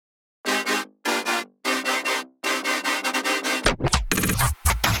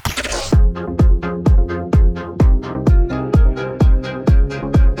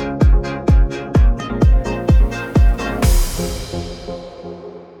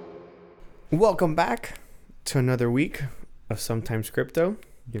Welcome back to another week of Sometimes Crypto.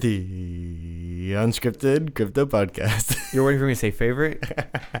 The unscripted crypto podcast. You're waiting for me to say favorite? I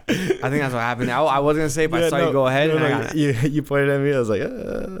think that's what happened. I was going to say, but I saw you go ahead. You pointed at me. I was like,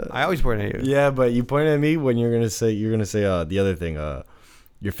 I always point at you. Yeah, but you pointed at me when you're gonna say the other thing,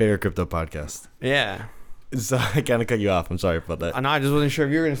 your favorite crypto podcast. Yeah. So I kind of cut you off. I'm sorry about that. No, I just wasn't sure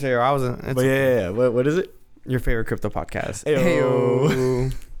if you were going to say it or I wasn't. But yeah. What is it? Your favorite crypto podcast.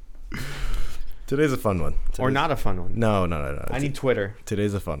 Heyo. Today's a fun one. Or not a fun one. No. I need Twitter.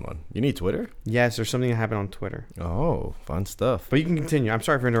 Today's a fun one. You need Twitter? Yes, there's something that happened on Twitter. Oh, fun stuff. But you can continue. I'm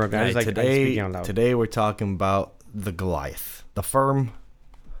sorry for interrupting. Right, I'm speaking out loud. Today we're talking about the Goliath, the firm,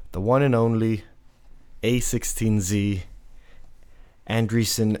 the one and only a16z,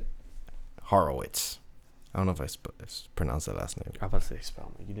 Andreesen Horowitz. I don't know if I pronounced that last name. I was about to say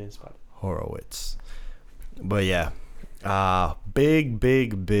spell it. You didn't spell it. Horowitz. But yeah, big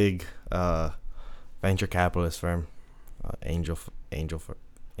venture capitalist firm, angel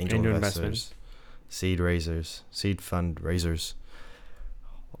investors, seed fundraisers,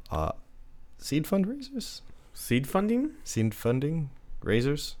 Seed funding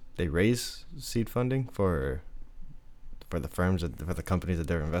raisers. They raise seed funding for the firms for the companies that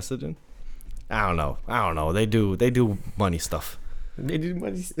they're invested in. I don't know. They do money stuff. They do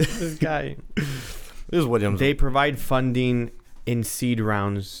money. This guy. This is Williams. They provide funding in seed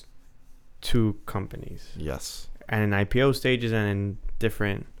rounds to companies. Yes. And in IPO stages and in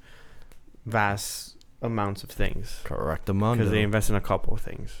different vast amounts of things. Correct. Because they invest in a couple of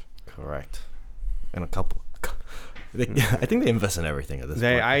things. Correct. In a couple. I think they invest in everything at this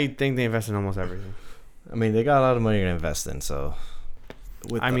point. I think they invest in almost everything. I mean, they got a lot of money to invest in, so.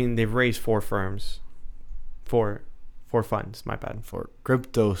 They've raised 4 firms. Four funds, my bad. For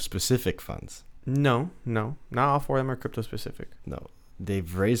crypto-specific funds. No. Not all 4 of them are crypto-specific. No.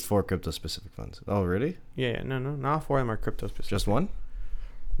 They've raised 4 crypto-specific funds. Oh, really? Yeah. No. Not all 4 of them are crypto-specific. Just one?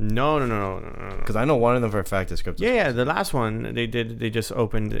 No. Because I know one of them for a fact is crypto. Yeah. The last one they just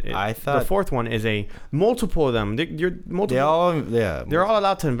opened. I thought the 4th one is multiple of them. They're all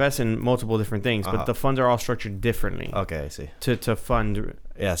allowed to invest in multiple different things, but the funds are all structured differently. Okay, I see. To fund.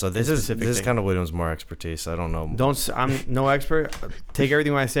 Yeah. So this is kind of William's more expertise. I don't know. I'm no expert. Take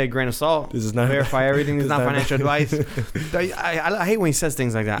everything when I say a grain of salt. This is not verify everything. This is not financial advice. I hate when he says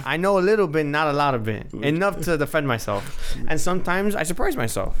things like that. I know a little bit, not a lot of it, enough to defend myself, and sometimes I surprise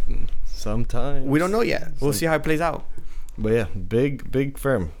myself. Sometimes we don't know yet. We'll see how it plays out. But yeah, big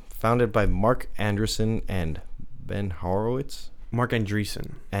firm founded by Mark Andreesen and Ben Horowitz. Mark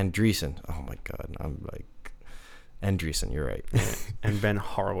Andreesen. Oh my God, I'm like Andreesen. You're right. And Ben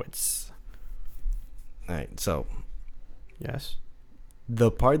Horowitz. All right. So. Yes.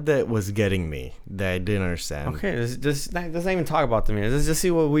 The part that was getting me that I didn't understand. Okay, let's not even talk about them here. Let's just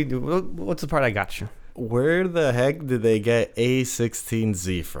see what we do. What's the part I got you? Where the heck did they get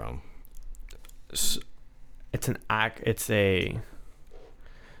a16z from? It's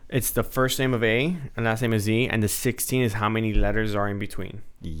the first name of A and last name is Z, and the 16 is how many letters are in between.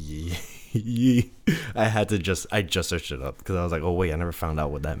 I just searched it up because I was like, oh wait, I never found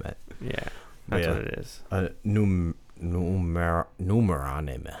out what that meant. Yeah, that's what it is. Numeronym.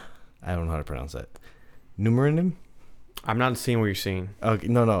 I don't know how to pronounce that. Numeronym? I'm not seeing what you're seeing. Okay,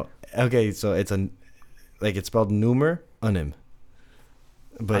 no. Okay, so it's spelled numeronym.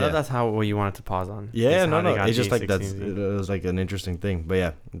 But I thought that's what you wanted to pause on. Yeah, no. It's just like it was like an interesting thing. But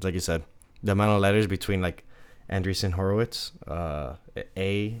yeah, it's like you said, the amount of letters between like Andreesen Horowitz,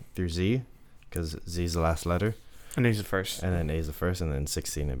 A through Z, because Z is the last letter. And A's the first. And then A is the first, and then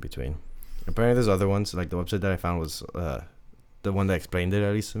 16 in between. Apparently, there's other ones. Like the website that I found was the one that explained it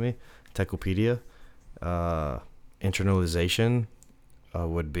at least to me. Techopedia. Internalization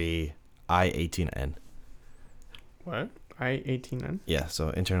would be I18N. What? I18N? Yeah,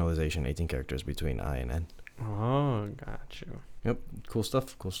 so internalization, 18 characters between I and N. Oh, got you. Yep, cool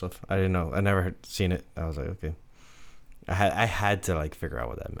stuff. I didn't know. I never had seen it. I was like, okay. I had to like figure out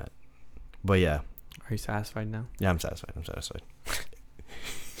what that meant. But yeah. Are you satisfied now? Yeah, I'm satisfied.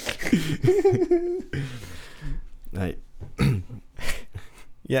 Right.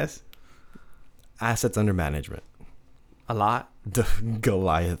 Yes. Assets under management. A lot. The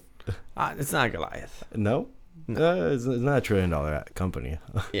Goliath. It's not Goliath. No? It's not $1 trillion company.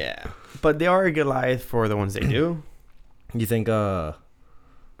 Yeah, but they are a Goliath for the ones they do. You think? Huh?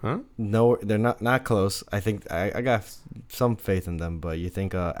 No, they're not close. I think I got some faith in them, but you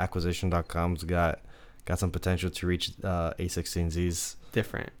think acquisition.com's got some potential to reach a16z's?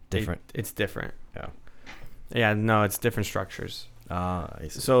 Different. It's different. Yeah. Yeah. No, it's different structures. I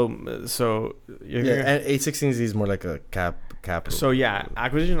see. So and a16z is more like a capital. So yeah,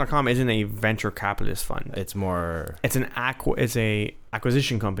 acquisition.com isn't a venture capitalist fund. It's more. It's a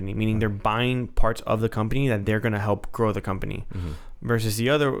acquisition company, meaning they're buying parts of the company that they're going to help grow the company.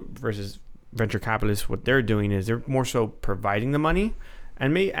 Versus venture capitalists, what they're doing is they're more so providing the money,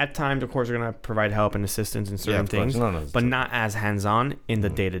 and may at times, of course, they're going to provide help and assistance in certain things, but not as hands-on in the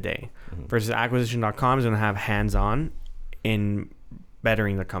day-to-day. Versus acquisition.com is going to have hands-on in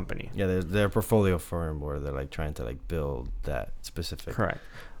bettering the company. Yeah, they're a portfolio firm where they're like trying to like build that specific. Correct.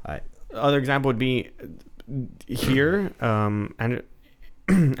 Other example would be here,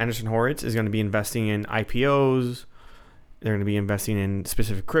 Andreesen Horowitz is going to be investing in IPOs. They're going to be investing in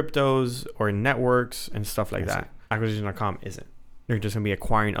specific cryptos or in networks and stuff like that. Acquisition.com isn't. They're just going to be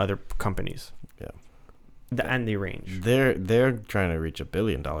acquiring other companies. Yeah. And they range. They're trying to reach $1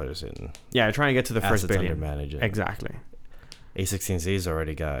 billion in. Yeah, they're trying to get to the first billion. Under management. Exactly. A16Z's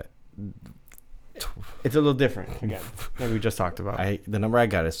already got. It's a little different again, like we just talked about. The number I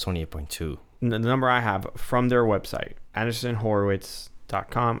got is 28.2. The number I have from their website,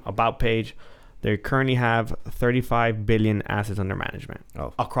 AndreesenHorowitz.com, about page. They currently have 35 billion assets under management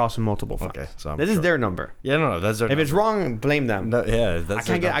across multiple funds. Okay, so this is their number. Yeah, no, that's their number. If it's wrong, blame them. No, yeah, that's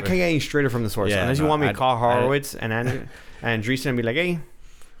I can't get any straighter from the source. Unless you want me to call Horowitz and Andreesen and be like, hey.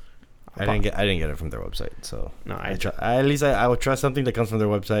 I didn't get it from their website, so no. At least I would trust something that comes from their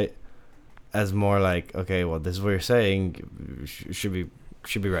website as more like, okay, well, this is what you're saying should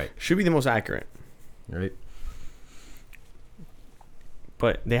be right. Should be the most accurate, right?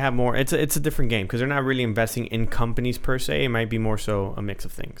 But they have more. It's a different game because they're not really investing in companies per se. It might be more so a mix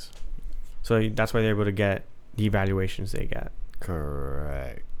of things. So that's why they're able to get the evaluations they get.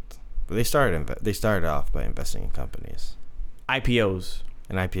 Correct. But they started off by investing in companies. IPOs.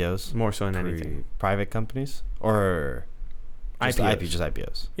 And IPOs? More so than anything. Private companies? Or just IPOs. Just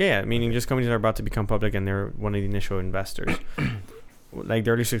IPOs? Yeah, meaning just companies that are about to become public and they're one of the initial investors. Like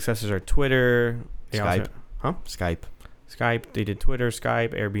the early successors are Twitter. Skype. Skype. They did Twitter,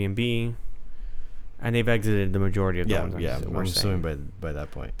 Skype, Airbnb. And they've exited the majority of the ones. I'm assuming by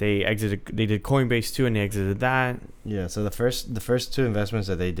that point. They did Coinbase too, and they exited that. Yeah, so the first two investments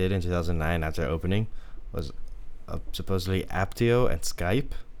that they did in 2009 after opening was supposedly Aptio and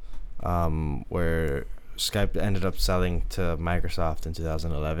Skype, where Skype ended up selling to Microsoft in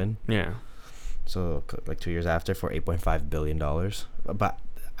 2011. Yeah. So like 2 years after for $8.5 billion. But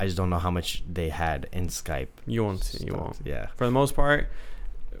I just don't know how much they had in Skype. You won't. Yeah. For the most part,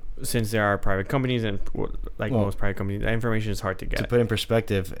 since there are private companies and most private companies, that information is hard to get. To put in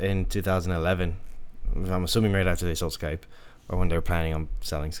perspective, in 2011, I'm assuming right after they sold Skype, or when they were planning on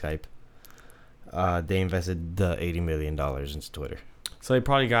selling Skype, they invested the $80 million into Twitter. So they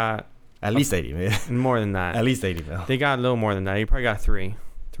probably got at least 80 million. More than that. At least 80 million. They got a little more than that. They probably got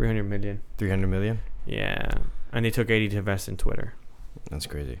 300 million. 300 million? Yeah. And they took 80 to invest in Twitter. That's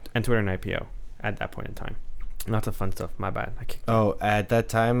crazy. And Twitter and IPO at that point in time. Lots of fun stuff. My bad. At that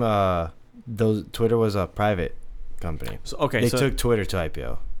time, Twitter was a private company. So they took Twitter to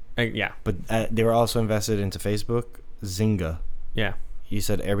IPO. Yeah. But they were also invested into Facebook, Zynga. Yeah. You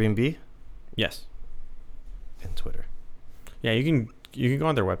said Airbnb? Yes. And Twitter. Yeah, you can go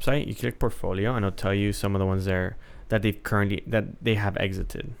on their website. You click portfolio, and it'll tell you some of the ones there that they have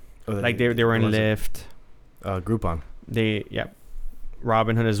exited. Like they were in Lyft. Groupon.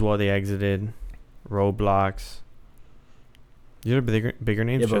 Robinhood as well. They exited. Roblox. These are bigger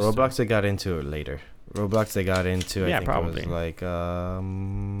names. Yeah, but Roblox they got into it later. I think probably. It was like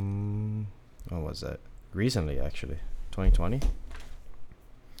what was that? Recently, actually, 2020.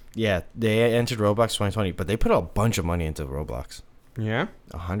 Yeah, they entered Roblox 2020, but they put a bunch of money into Roblox. Yeah,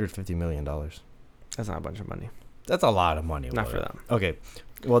 $150 million. That's not a bunch of money. That's a lot of money. Not for them. Okay,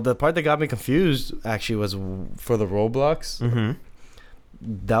 well, the part that got me confused actually was for the Roblox. Mm-hmm.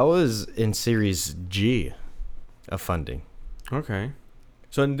 That was in Series G of funding. Okay.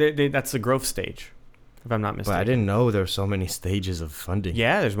 So that's the growth stage, if I'm not mistaken. But I didn't know there were so many stages of funding.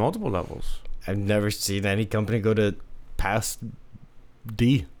 Yeah, there's multiple levels. I've never seen any company go to past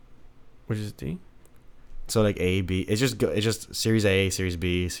D. Which is D? So like A, B. It's just Series A, Series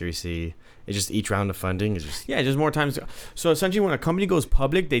B, Series C. It's just each round of funding is just... Yeah, just more times. So essentially when a company goes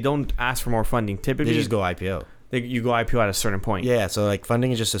public, they don't ask for more funding. Typically... They just go IPO. You go IPO at a certain point. Yeah, so like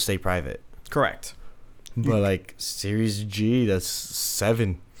funding is just to stay private. Correct. But like Series G, that's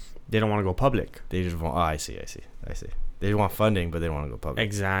 7. They don't want to go public. They just want... Oh, I see. They want funding, but they don't want to go public.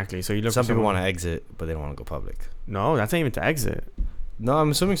 Exactly. So you look. Some people want to exit, but they don't want to go public. No, that's not even to exit. No,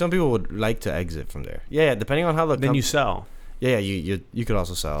 I'm assuming some people would like to exit from there. Yeah, depending on how the... Then you sell. Yeah, you could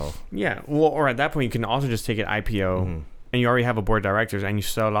also sell. Yeah, well, or at that point, you can also just take it IPO, and you already have a board of directors, and you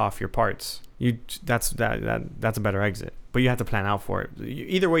sell off your parts. That's a better exit. but you have to plan out for it.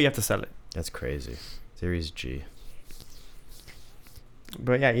 Either way, you have to sell it. That's crazy. Series G.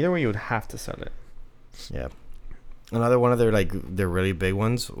 But yeah, either way, you would have to sell it. Yeah. Another one of their really big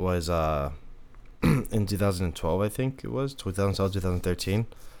ones was in 2012, I think it was 2012, 2013,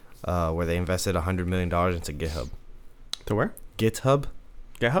 where they invested $100 million into GitHub. To where? GitHub.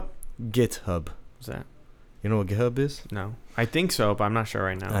 GitHub? What's that? You know what GitHub is? No. I think so, but I'm not sure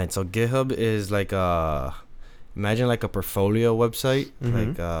right now. All right, so GitHub is like imagine like a portfolio website,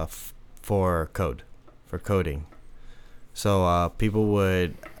 like for coding. So people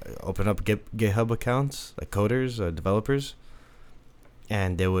would open up GitHub accounts, like coders, developers,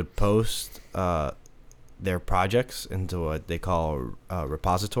 and they would post their projects into what they call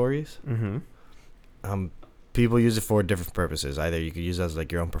repositories. People use it for different purposes. Either you could use it as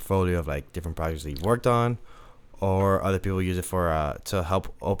like your own portfolio of like different projects that you've worked on, or other people use it for to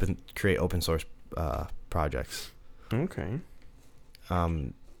help create open source projects. Okay.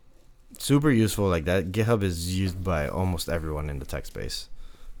 Super useful like that. GitHub is used by almost everyone in the tech space.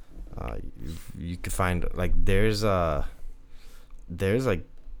 You could find like there's like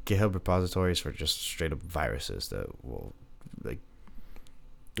GitHub repositories for just straight up viruses that will like.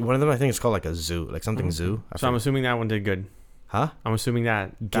 One of them I think is called like a zoo, like something zoo. So I'm assuming that one did good. Huh? I'm assuming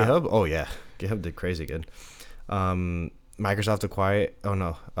that GitHub. Oh yeah, GitHub did crazy good. Microsoft acquired. Oh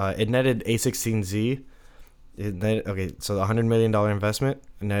no, it netted a16z. Okay, so the $100 million investment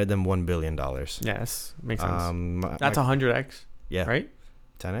netted them $1 billion. Yes, makes sense. That's 100x. Yeah. Right.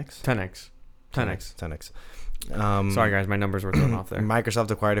 10x. 10x. Sorry guys, my numbers were thrown off there.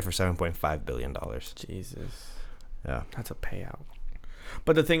 Microsoft acquired it for $7.5 billion. Jesus. Yeah. That's a payout.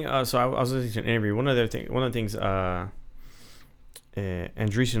 But the thing, so I was listening to an interview. One of the things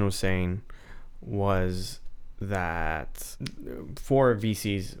Andreesen was saying was that for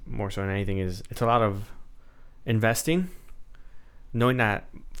VCs more so than anything is it's a lot of investing, knowing that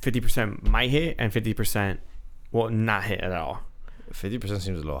 50% might hit and 50% will not hit at all. 50%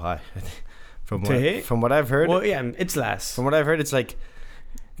 seems a little high. From what I've heard. Well, yeah, it's less. From what I've heard, it's like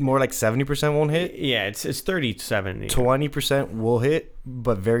more like 70% won't hit. Yeah, it's 30-70. 20% will hit,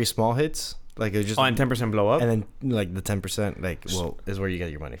 but very small hits. Like it just and 10% blow up, and then like the 10% like is where you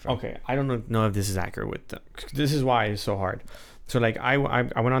get your money from. Okay, I don't know if this is accurate with them. This is why it's so hard. So like I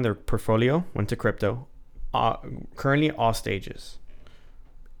went on their portfolio, went to crypto. Currently all stages.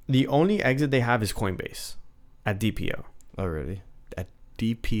 The only exit they have is Coinbase at DPO. Oh really? At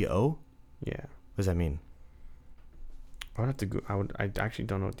DPO? Yeah. What does that mean? I would have to go. I actually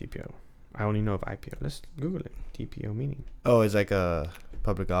don't know what DPO. I only know of IPO. Let's Google it. DPO meaning. Oh, it's like a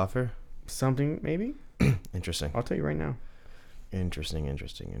public offer. Something maybe. Interesting. I'll tell you right now. Interesting.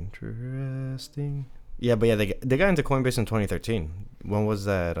 Yeah, but yeah, they got into Coinbase in 2013. When was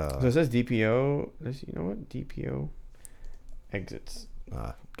that? So it says DPO. Let's see. You know what? DPO exits.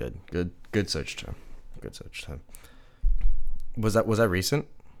 Good search term. Was that recent?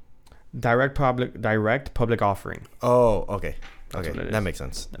 Direct public offering. Oh, okay. That makes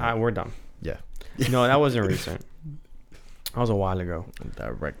sense. We're done. Yeah. No, that wasn't recent. That was a while ago.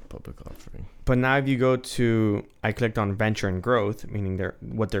 Direct public offering. But now if you go to, I clicked on venture and growth, meaning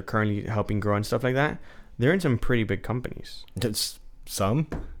what they're currently helping grow and stuff like that. They're in some pretty big companies. It's some?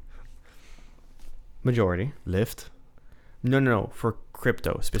 Majority. Lyft? No. For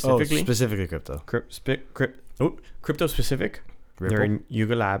crypto specifically. Oh, specifically crypto. Crypto specific. Ripple? They're in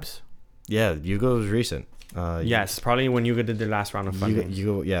Yuga Labs. Yeah, Yuga was recent. Yes, probably when Yuga did their last round of funding.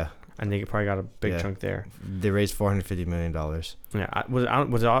 Yuga, yeah. And they probably got a big chunk there. They raised $450 million. Yeah,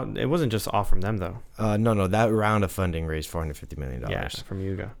 it wasn't just all from them though. No, that round of funding raised $450 million. Yeah, from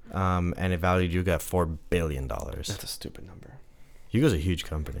Yuga. And it valued Yuga at $4 billion. That's a stupid number. Yuga's a huge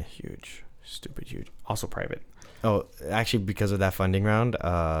company. Huge, stupid, huge. Also private. Oh, actually, because of that funding round,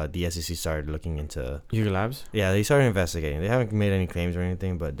 the SEC started looking into Yuga Labs. Yeah, they started investigating. They haven't made any claims or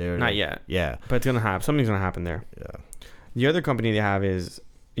anything, but they're not yet. Yeah, but it's gonna happen. Something's gonna happen there. Yeah. The other company they have is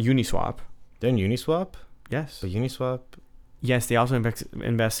Uniswap. They're in Uniswap? Yes. But Uniswap? Yes, they also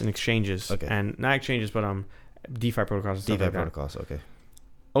invest in exchanges. Okay. And not exchanges, but DeFi protocols and stuff DeFi like protocols, okay.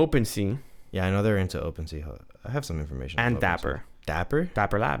 OpenSea. Yeah, I know they're into OpenSea. I have some information. And Dapper. Dapper?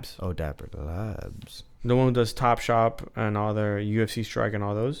 Dapper Labs. Oh, Dapper Labs. The one who does Top Shop and all their UFC Strike and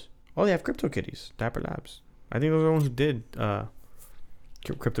all those. Oh, they have CryptoKitties. Dapper Labs. I think those are the ones who did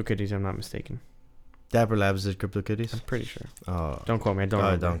CryptoKitties, if I'm not mistaken. Dapper Labs did CryptoKitties? I'm pretty sure. Oh. Don't quote me. I don't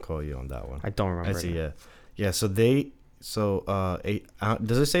remember. Don't quote you on that one. I don't remember. I see, yeah. Yeah, so does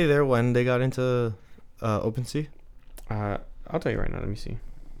it say there when they got into OpenSea? I'll tell you right now. Let me see.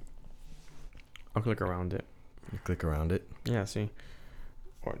 I'll click around it. You click around it? Yeah, see.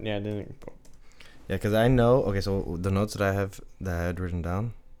 Or, yeah, it didn't. Yeah, because I know. Okay, so the notes that I had written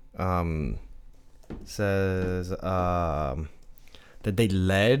down, says that they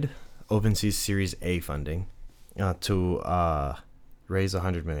led OpenSea's Series A funding to raise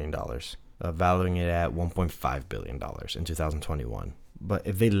 $100 million, valuing it at $1.5 billion in 2021. But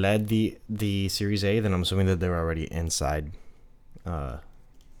if they led the Series A, then I'm assuming that they're already inside. They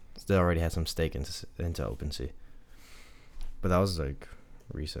already had some stake into OpenSea. But that was like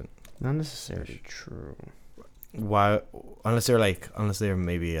recent. Not necessarily true. Why? Unless they're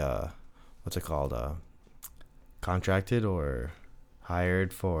maybe what's it called? Contracted or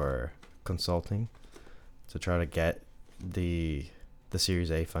hired for consulting to try to get the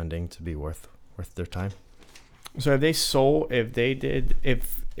Series A funding to be worth their time. So if they said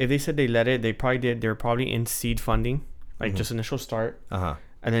they let it, they probably did. They're probably in seed funding, like just initial start.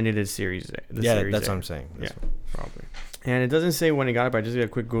 And then it is Series A. Series that's A. What I'm saying. Probably. And it doesn't say when it got it, but I just did a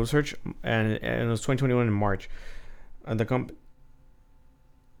quick Google search, and it was 2021 in March.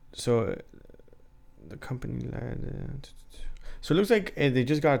 So the company led. So it looks like they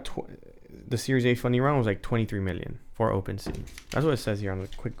just got the Series A funding round was like 23 million for OpenSea. That's what it says here on the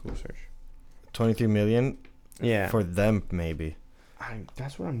quick Google search. 23 million. Yeah. For them, maybe.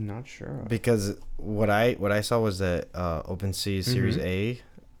 That's what I'm not sure of. Because what I saw was that OpenSea Series A.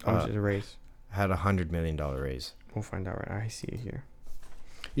 How much is a raise? Had $100 million raise. We'll find out right. I see it here.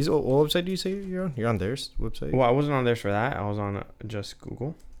 What website do you say you're on? You're on theirs website? Well, I wasn't on theirs for that. I was on just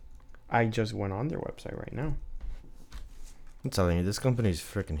Google. I just went on their website right now. I'm telling you, this company is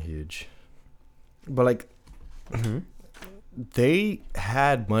freaking huge. But like, they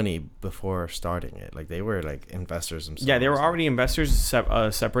had money before starting it. Like they were like investors themselves. Yeah, they were already investors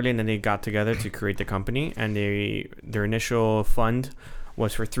separately, and then they got together to create the company. And their initial fund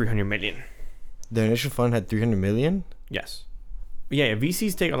was for 300 million. Their initial fund had 300 million? Yes. Yeah,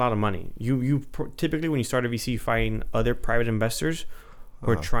 VCs take a lot of money. You typically, when you start a VC, you find other private investors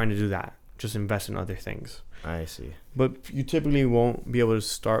who are trying to do that. Just invest in other things. I see. But you typically won't be able to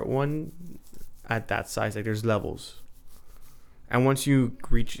start one at that size. Like there's levels. And once you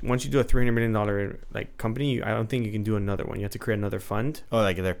do a $300 million like company, I don't think you can do another one. You have to create another fund. Oh,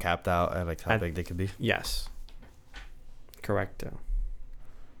 like they're capped out at like how big they could be? Yes. Correct.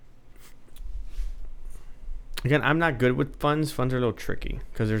 Again, I'm not good with funds. Funds are a little tricky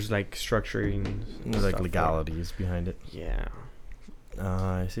because there's like structuring. There's like legalities behind it. Yeah.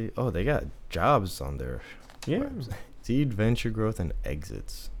 I see. Oh, they got jobs on there. Yeah. Website. Seed, venture growth, and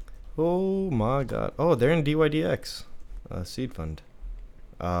exits. Oh my God. Oh, they're in DYDX. Seed fund.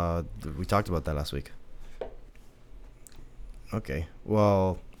 We talked about that last week. Okay.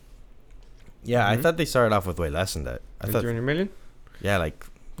 Well, yeah, I thought they started off with way less than that. I thought 300 million? Yeah, like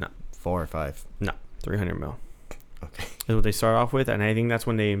no, 4 or 5. No, 300 mil. Okay. Is what they start off with, and I think that's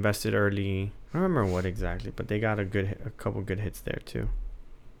when they invested early. I don't remember what exactly, but they got a couple good hits there too.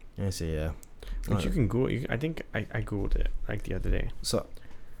 I see. Yeah. Which you can Google. I think I googled it like the other day. So,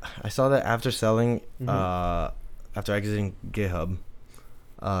 I saw that after selling, after exiting GitHub,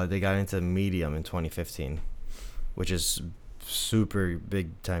 they got into Medium in 2015, which is super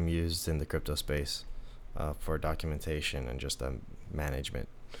big time used in the crypto space for documentation and just management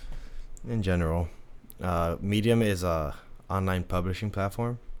in general. Medium is a online publishing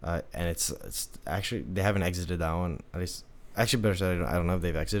platform, and it's actually they haven't exited that one. At least, actually, better said, I don't know if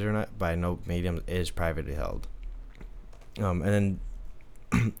they've exited or not, but I know Medium is privately held. And then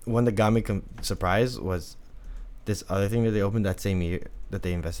one that got me surprised was this other thing that they opened that same year that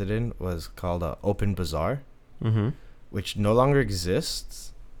they invested in was called Open Bazaar, which no longer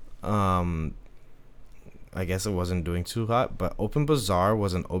exists. I guess it wasn't doing too hot, but Open Bazaar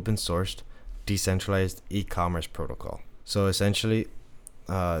was an open sourced decentralized e-commerce protocol. So essentially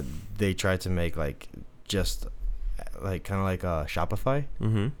they tried to make like just like kind of like a Shopify,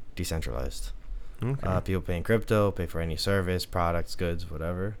 decentralized. Okay. People pay in crypto, pay for any service, products, goods,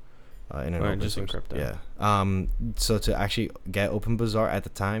 whatever, in an open just source. In crypto. Yeah. So to actually get Open Bazaar at the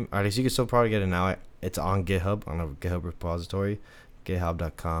time, or at least you can still probably get it now. It's on GitHub, on a GitHub repository,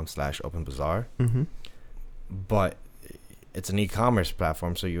 github.com/openbazaar. But it's an e-commerce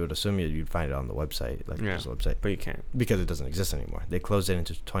platform, so you would assume you'd find it on the website, like this website. But you can't because it doesn't exist anymore. They closed it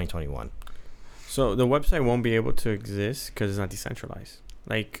into 2021. So the website won't be able to exist because it's not decentralized.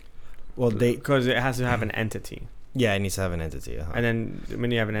 Like, well, because it has to have an entity. Yeah, it needs to have an entity. And then when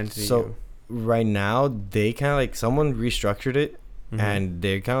you have an entity, so right now they kind of like someone restructured it, and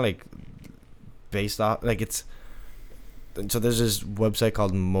they're kind of like based off like it's. So there's this website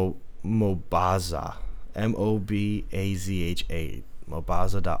called Mobaza. Mobazha,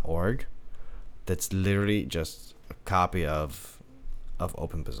 mobaza.org. That's literally just a copy of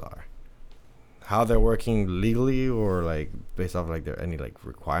Open Bazaar. how they're working legally or like based off like their any like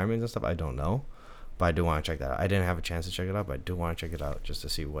requirements and stuff, I don't know. But I do want to check that out. I didn't have a chance to check it out, but I do want to check it out just to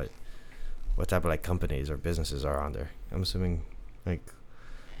see what type of like companies or businesses are on there. I'm assuming like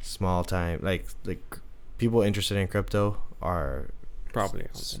small time like people interested in crypto are Probably.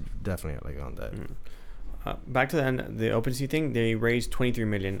 definitely like on that. Back to the OpenSea thing. They raised 23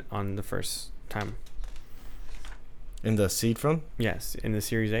 million on the first time. In the seed fund? Yes, in the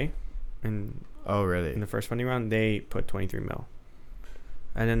Series A, and Oh, really? in the first funding round, they put 23 mil,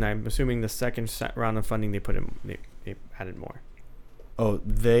 and then I'm assuming the second round of funding they put in, they added more. Oh,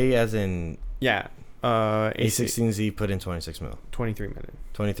 they as in Yeah, a16z put in 26 mil. 23 million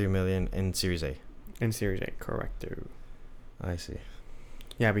 23 million in Series A. in Series A, correct? I see.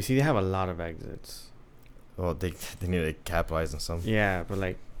 Yeah, but you see, they have a lot of exits. Well, they need to capitalize on some. Yeah, but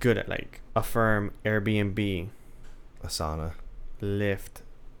like good at like Affirm, Airbnb, Asana, Lyft,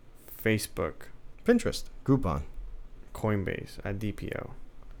 Facebook, Pinterest, Groupon, Coinbase at DPO.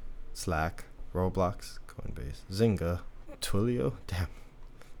 Slack, Roblox, Coinbase, Zynga, Twilio. Damn,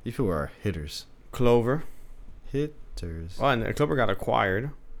 these people are hitters. Clover. Hitters. Oh, and Clover got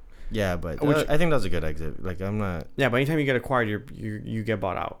acquired. Yeah, but Which- I think that's a good exit. Like, I'm not. Yeah, but anytime you get acquired, you get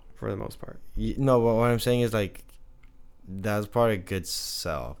bought out for the most part. No, but what I'm saying is like, that's probably a good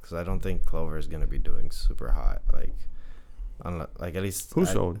sell because I don't think Clover is gonna be doing super hot. Like, like at least. Who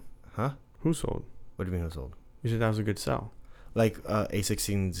sold? Huh? Who sold? What do you mean who sold? You said that was a good sell. Like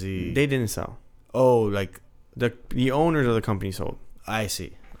A16Z. They didn't sell. Oh, like The owners of the company sold. I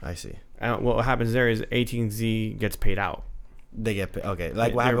see. And what happens there is 18Z gets paid out. They get okay.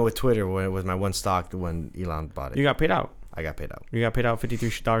 Like what happened with Twitter when it was my one stock when Elon bought it. You got paid out. I got paid out. You got paid out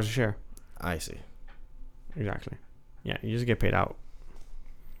 $53 a share. I see. Exactly. Yeah, you just get paid out.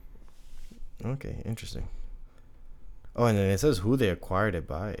 Okay, interesting. Oh, and then it says who they acquired it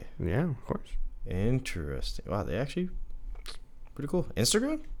by. Yeah, of course. Interesting. Wow, they actually pretty cool.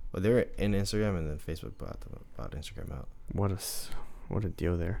 Instagram? Well, they were in Instagram, and then Facebook bought Instagram out. What a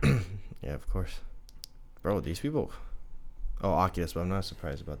deal there. Yeah, of course. Bro, these people. Oh, Oculus, but I'm not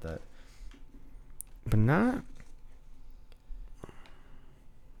surprised about that. But not.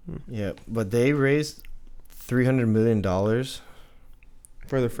 Yeah, but they raised $300 million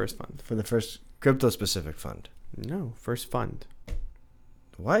For the first fund. for the first crypto-specific fund. No, first fund.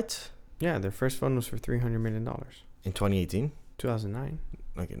 What? Yeah, their first fund was for $300 million. In 2018? 2009.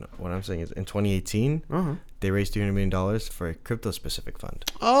 Okay, no. What I'm saying is, in 2018, Uh-huh. they raised $300 million for a crypto-specific fund.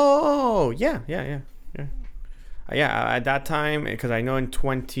 Oh, yeah. Yeah, at that time, because I know in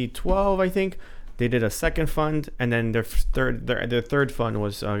 2012, I think, they did a second fund, and then their third fund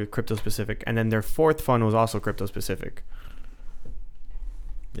was crypto specific, and then their fourth fund was also crypto specific.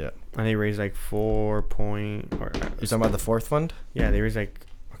 Yeah. And they raised like You're talking about the fourth fund? Yeah, they raised like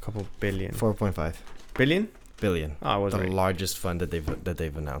a couple billion. 4.5 Billion? billion. Oh, I was The right. largest fund that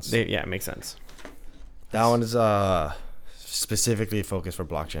they've announced. Yeah, it makes sense. That one is specifically focused for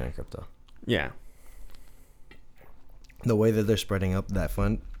blockchain and crypto. Yeah. The way that they're spreading up that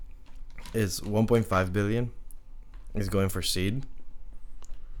fund is 1.5 billion is going for seed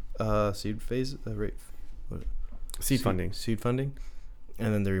phase rate. Seed funding. Seed funding,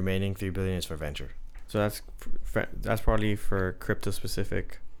 and then the remaining 3 billion is for venture. So that's probably for crypto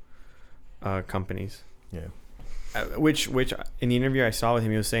specific companies. Yeah. Which in the interview I saw with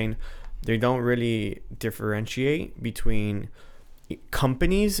him, he was saying they don't really differentiate between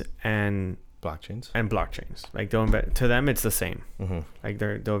companies and Blockchains. Like to them it's the same. Mm-hmm. Like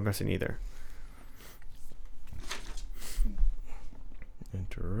they'll invest in either.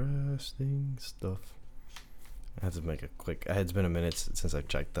 Interesting stuff. I had to make a quick. It's been a minute since I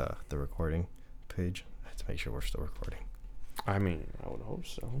checked the recording page. I had to make sure we're still recording. I mean, I would hope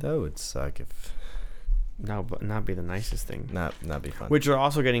so. That would suck if No, but not be the nicest thing. not be fun. Which are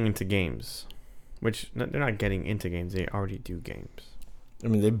also getting into games. Which they're not getting into games. They already do games. I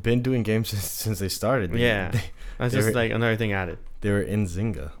mean, they've been doing games since they started. Yeah, that's just like another thing added. They were in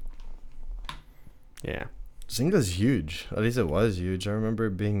Zynga. Yeah. Zynga's huge. At least it was huge. I remember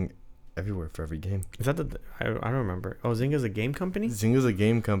it being everywhere for every game. Is that I don't remember. Oh, Zynga's a game company? Zynga's a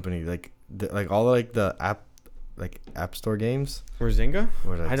game company. Like all like the app store games. Or Zynga?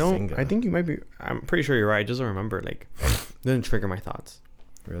 Or like Zynga. Zynga. I think you might be. I'm pretty sure you're right. I just don't remember. Like, didn't trigger my thoughts.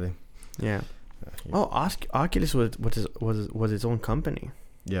 Really? Yeah. Yeah. Oh, Oculus was its own company.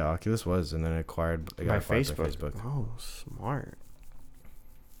 Yeah, Oculus was, and then it got By acquired Facebook. by Facebook. Oh, smart.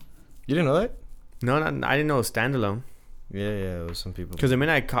 You didn't know that? No, I didn't know it was standalone. Yeah, it was some people. Because the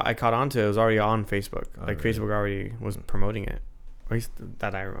minute I caught on to it, it was already on Facebook. Oh, Like really? Facebook already was promoting it. At least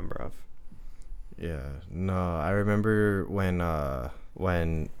that I remember of. Yeah, no, I remember when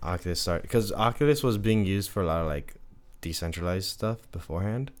when Oculus started, because Oculus was being used for a lot of like decentralized stuff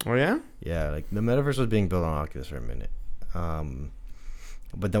beforehand. Oh yeah. Yeah, like the metaverse was being built on Oculus for a minute.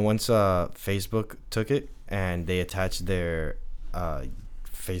 But then once Facebook took it and they attached their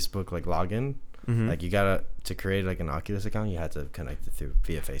Facebook like login, like you gotta to create like an Oculus account, you had to connect it through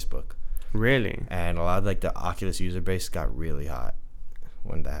via Facebook. Really? And a lot of like the Oculus user base got really hot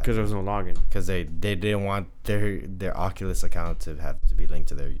when that happened. Because there was no login. Because they didn't want their Oculus account to have to be linked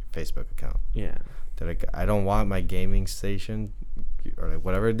to their Facebook account. Yeah. They're like, I don't want my gaming station or like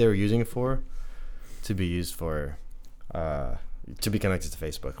whatever they were using it for to be used for to be connected to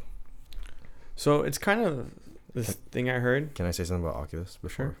Facebook. So it's kind of this thing I heard. Can I say something about Oculus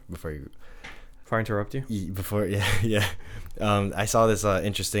before I interrupt you? Yeah. I saw this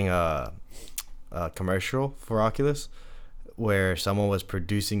interesting commercial for Oculus where someone was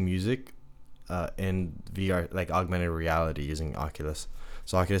producing music in VR, like augmented reality, using Oculus.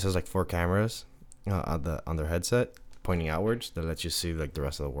 So Oculus has like 4 cameras on their headset pointing outwards that lets you see like the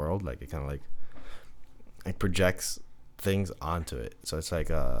rest of the world. Like it kind of like projects things onto it. So it's like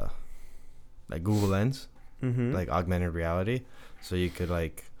Google Lens, like augmented reality. So you could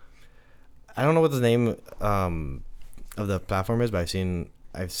like, I don't know what the name of the platform is, but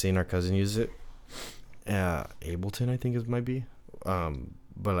I've seen our cousin use it. Ableton, I think it might be.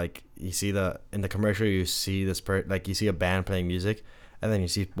 But like you see in the commercial, you see like you see a band playing music, and then you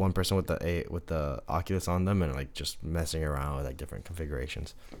see one person with the Oculus on them and like just messing around with like different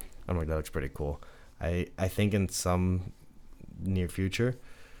configurations. I'm like, that looks pretty cool. I think in some near future,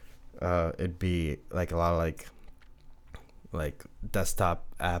 it'd be like a lot of like desktop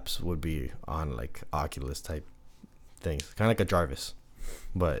apps would be on like Oculus type things, kind of like a Jarvis,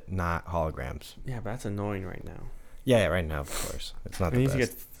 but not holograms. Yeah, but that's annoying right now. Yeah, right now, of course. It's not It the needs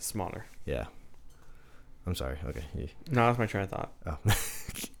best. to get smaller. Yeah. I'm sorry. Okay. No, that's my train of thought. Oh.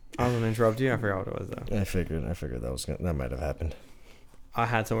 I was gonna interrupt you. I forgot what it was though. I figured that might have happened. I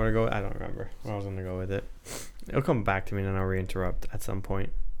had somewhere to go. I don't remember where I was gonna go with it. It'll come back to me and then I'll reinterrupt at some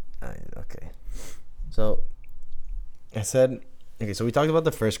point. Okay. So, so we talked about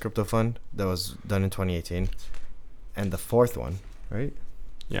the first crypto fund that was done in 2018, and the fourth one, right?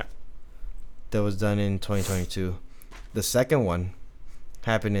 Yeah. That was done in 2022. The second one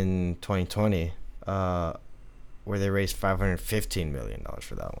happened in 2020, where they raised $515 million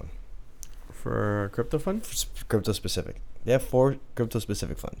for that one. For crypto fund? For crypto specific. They have 4 crypto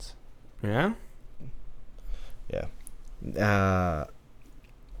specific funds. Yeah. Yeah.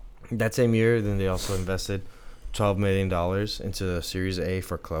 That same year, then they also invested $12 million into the Series A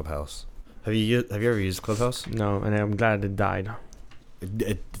for Clubhouse. Have you ever used Clubhouse? No, and I'm glad it died.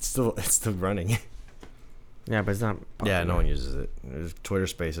 It's still running. Yeah, but it's not popular. Yeah, no one uses it. Twitter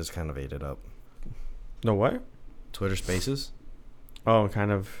Spaces kind of ate it up. No what? Twitter Spaces? Oh,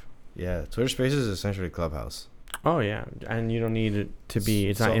 kind of. Yeah, Twitter Spaces is essentially Clubhouse. Oh yeah, and you don't need it to be.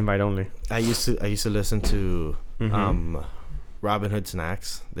 It's not invite only. I used to listen to Robin Hood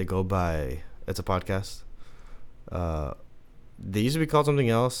Snacks. They go by. It's a podcast. They used to be called something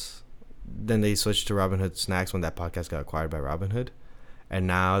else. Then they switched to Robin Hood Snacks when that podcast got acquired by Robin Hood, and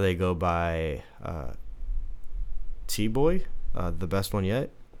now they go by T-Boy, the best one yet.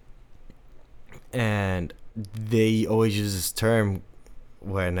 And they always use this term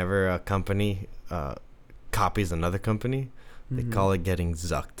whenever a company copies another company. They call it getting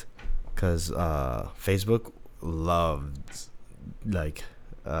zucked, because Facebook loves like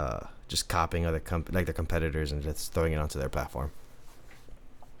just copying other like their competitors and just throwing it onto their platform.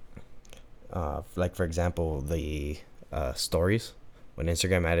 Like for example, the stories. When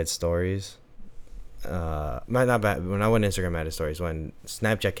Instagram added stories, not bad. When Instagram added stories, when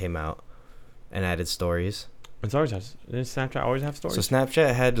Snapchat came out and added stories. It's always has. Didn't Snapchat always have stories? So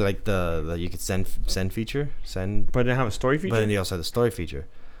Snapchat had like the you could send feature, but it didn't have a story feature. But then they also had the story feature.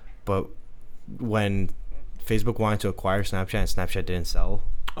 But when Facebook wanted to acquire Snapchat and Snapchat didn't sell,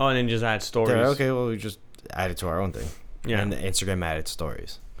 and then just add stories. They're like, okay, well we just add it to our own thing. Yeah. And Instagram added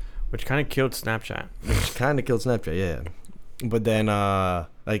stories, which kind of killed Snapchat. Yeah. But then other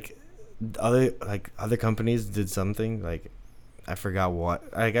companies did something like I forgot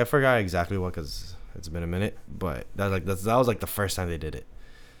what. Like I forgot exactly what, because it's been a minute. But that was like the first time they did it.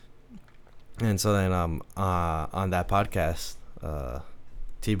 And so then on that podcast,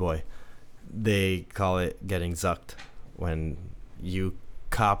 T-Boy, they call it getting zucked when you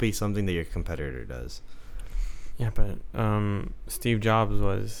copy something that your competitor does. Yeah, but Steve Jobs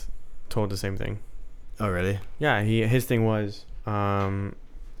was told the same thing. Oh really? Yeah, his thing was I don't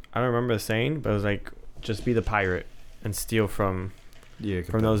remember the saying, but it was like, just be the pirate and steal from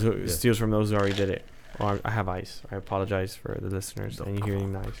those who steals from those who already did it, Oh, I have ice. I apologize for the listeners and you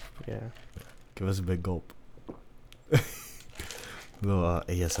hearing the ice. Yeah. Give us a big gulp. Little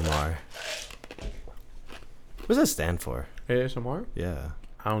ASMR. What does that stand for? ASMR? Yeah.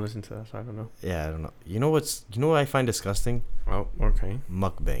 I don't listen to that, so I don't know. Yeah, I don't know. You know what I find disgusting? Oh, okay.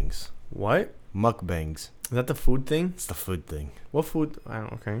 Mukbangs. What? Mukbangs. Is that the food thing? It's the food thing. What food? I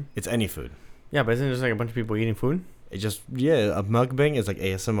don't. Okay. It's any food. Yeah, but isn't it just like a bunch of people eating food? It just a mukbang is like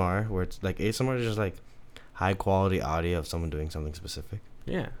ASMR, where it's like ASMR is just like high quality audio of someone doing something specific.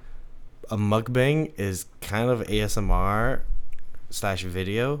 Yeah. A mukbang is kind of ASMR /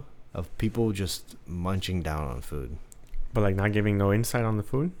 video of people just munching down on food. But like not giving no insight on the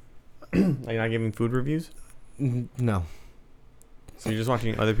food? Like not giving food reviews? No. So you're just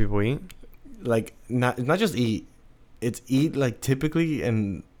watching other people eat? Like not just eat. It's eat like typically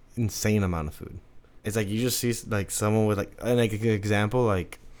an insane amount of food. It's like you just see like someone with like an example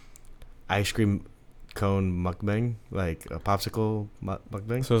like ice cream cone mukbang, like a popsicle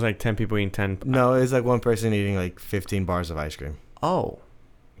mukbang. So it's like 10 people eating 10. No, it's like one person eating like 15 bars of ice cream. Oh.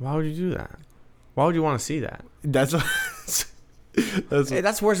 Why would you do that? Why would you want to see that? That's what.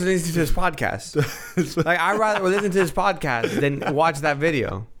 That's worse than listening to this podcast. Like, I'd rather listen to this podcast than watch that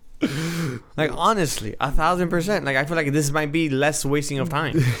video. Like, honestly, 1,000%. Like, I feel like this might be less wasting of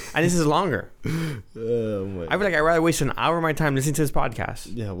time. And this is longer. Oh my I feel like I'd rather waste an hour of my time listening to this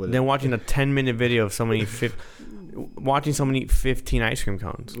podcast than watching a 10-minute video of somebody watching someone eat 15 ice cream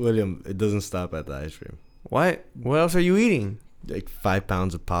cones. William, it doesn't stop at the ice cream. What? What else are you eating? Like 5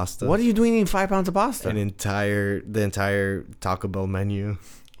 pounds of pasta. What are you doing eating 5 pounds of pasta? The entire Taco Bell menu.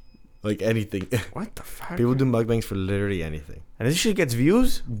 Like anything. What the fuck? People do mukbangs for literally anything. And this shit gets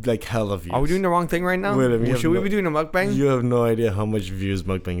views? Like hella views. Are we doing the wrong thing right now? William, should we be doing a mukbang? You have no idea how much views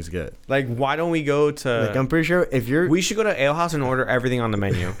mukbangs get. Like, why don't we go to... Like, I'm pretty sure if you're... We should go to Ale House and order everything on the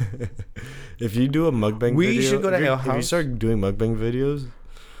menu. If you do a mukbang video... We should go to Ale House. If you start doing mukbang videos...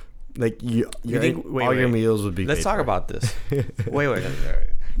 Like, your meals would be... Let's talk about this. wait.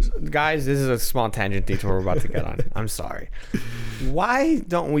 Guys, this is a small tangent detour we're about to get on. I'm sorry. Why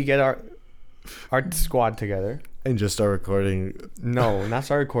don't we get our squad together and just start recording? No, not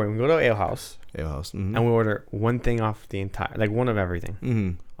start recording. We go to Ale House. Mm-hmm. And we order one thing off the entire, like one of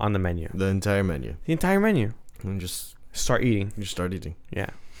everything on the menu. The entire menu. And just start eating. You start eating. Yeah.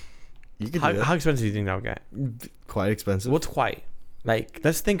 You could how expensive do you think that would get? Quite expensive. What's quite? Like,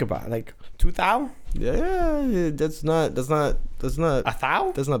 let's think about it. Like 2,000? Yeah, that's not 1,000? That's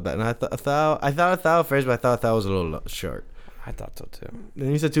not bad. And I thought 1,000 first, but I thought that was a little short. I thought so too.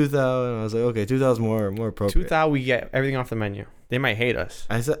 Then you said 2,000, and I was like, okay, 2,000 more appropriate. 2,000, we get everything off the menu. They might hate us.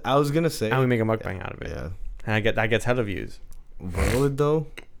 I was gonna say, and we make a mukbang out of it. Yeah, and that gets hella views. Will it though?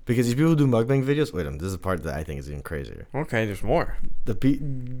 Because these people do mukbang videos. Wait, this is the part that I think is even crazier. Okay, there's more.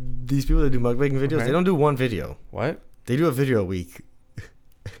 These people that do mukbang videos, They don't do one video. What? They do a video a week.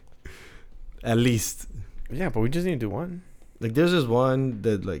 At least. Yeah, but we just need to do one. Like, there's this one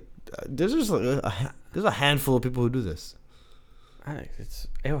that like there's just like there's a handful of people who do this. Alex, it's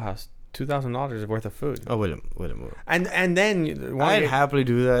Ale House. $2,000 worth of food. Oh, wait a minute. And then I'd happily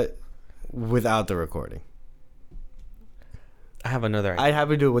do that without the recording. I have another idea. I'd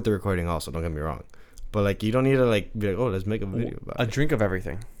happily do it with the recording also, don't get me wrong. But like, you don't need to like be like, oh, let's make a video about it. A drink of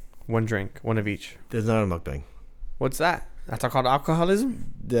everything. One drink, one of each. There's not a mukbang. What's that? That's called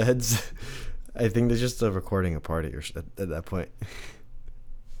alcoholism? I think there's just a recording a party at that point.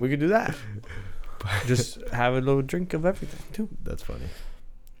 We could do that. Just have a little drink of everything too. That's funny.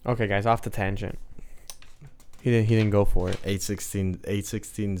 Okay, guys, off the tangent. He didn't go for it.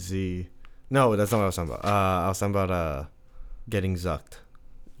 a16z. No, that's not what I was talking about. I was talking about getting zucked.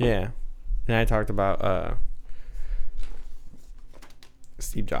 Yeah, and I talked about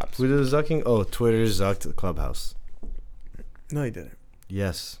Steve Jobs. Who did the zucking? Oh, Twitter zucked Clubhouse. No, he didn't.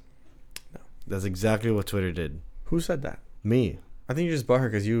 Yes. No. That's exactly what Twitter did. Who said that? Me. I think you just bought her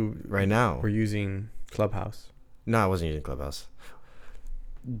because you right now were using Clubhouse. No, I wasn't using Clubhouse.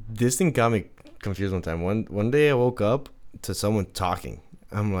 This thing got me confused one time. One day I woke up to someone talking.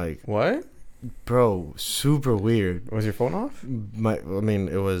 I'm like, what? Bro, super weird. Was your phone off?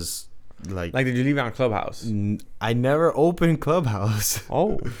 It was like did you leave it on Clubhouse? I never opened Clubhouse.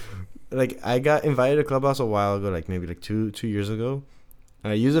 Oh. Like, I got invited to Clubhouse a while ago, like maybe like two years ago.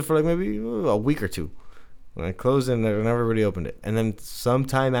 And I used it for like maybe a week or two. When I closed it, and I never really opened it. And then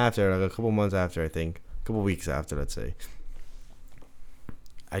sometime after, like a couple months after, I think, a couple weeks after, let's say,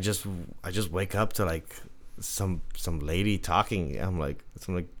 I just wake up to like some lady talking. I'm like,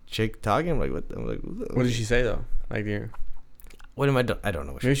 some like chick talking. I'm like, what? I'm like, what did she say though? Like, what am I? I don't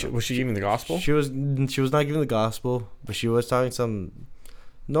know. What was she giving the gospel? She was not giving the gospel, but she was talking some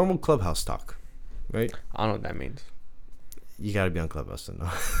normal Clubhouse talk. right? I don't know what that means. You got to be on Clubhouse to know.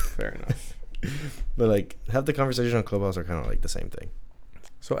 Fair enough. But like, have the conversation on Clubhouse are kind of like the same thing.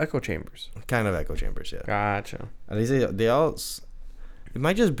 So echo chambers. Kind of echo chambers, yeah. Gotcha. At least they all. It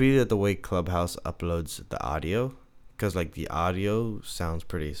might just be that the way Clubhouse uploads the audio, because like the audio sounds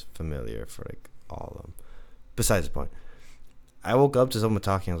pretty familiar for like all of them. Besides the point, I woke up to someone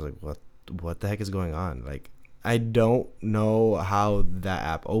talking. I was like, what the heck is going on? Like, I don't know how that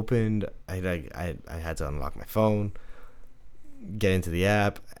app opened. I had to unlock my phone, get into the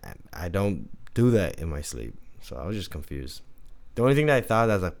app, and I don't do that in my sleep. So I was just confused. The only thing that I thought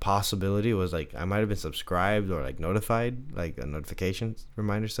as a possibility was like I might have been subscribed or like notified, like a notification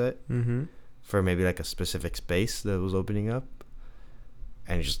reminder set for maybe like a specific space that was opening up,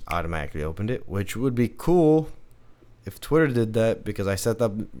 and it just automatically opened it, which would be cool if Twitter did that, because I set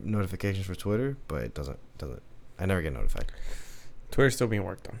up notifications for Twitter, but it doesn't. I never get notified. Twitter's still being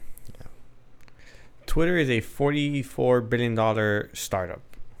worked on. Yeah. Twitter is a $44 billion startup.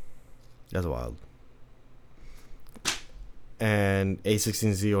 That's wild. And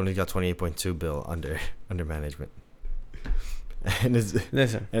a16z only got 28.2 bill under management. And it's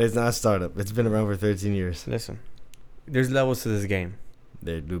not a startup. It's been around for 13 years. Listen. There's levels to this game.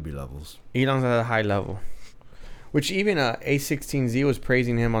 There do be levels. Elon's at a high level. Which even a16z was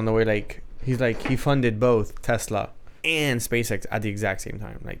praising him on the way, like, he's like, he funded both Tesla and SpaceX at the exact same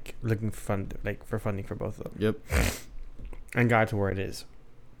time. Like, looking for funding for both of them. Yep. And got to where it is.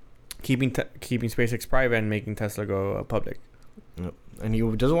 Keeping SpaceX private and making Tesla go public. Yep. And he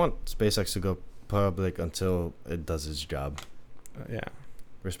doesn't want SpaceX to go public until it does its job. Yeah.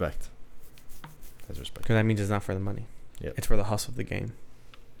 Respect. That's respect. Because that means it's not for the money. Yep. It's for the hustle of the game.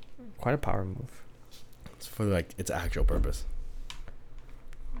 Quite a power move. It's for like its actual purpose.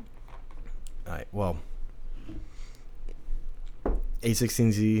 Alright, well,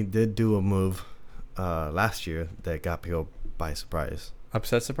 a16z did do a move last year that got people by surprise.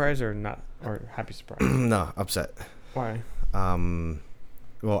 Upset surprise or not, or happy surprise? No, upset. Why?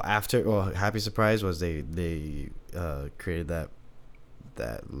 Happy surprise was they created that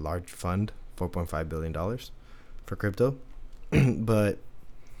large fund, $4.5 billion for crypto. But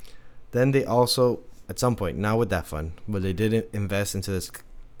then they also, at some point, now with that fund, but they didn't invest into this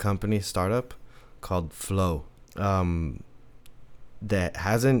company startup called Flow, that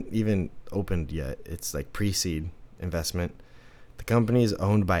hasn't even opened yet. It's like pre-seed investment. The company is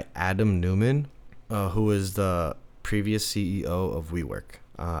owned by Adam Neumann, who is the previous CEO of WeWork.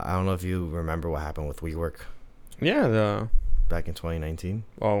 I don't know if you remember what happened with WeWork. Yeah, back in 2019.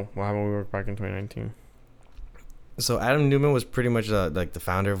 Oh, what happened with WeWork back in 2019? So Adam Neumann was pretty much like the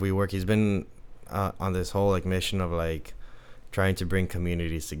founder of WeWork. He's been on this whole like mission of like trying to bring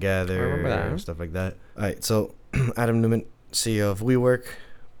communities together and stuff like that. All right, so Adam Neumann, CEO of WeWork.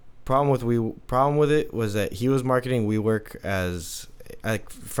 Problem with it was that he was marketing WeWork as, like,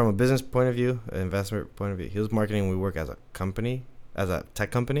 from a business point of view, an investment point of view, he was marketing WeWork as a company, as a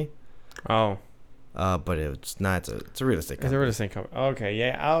tech company. Oh. But it's not. It's a real estate company. It's a real estate company. Okay,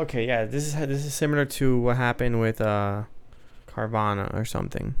 yeah. Okay, yeah. This is similar to what happened with Carvana or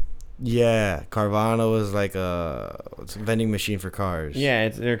something. Yeah, Carvana was like it's a vending machine for cars. Yeah,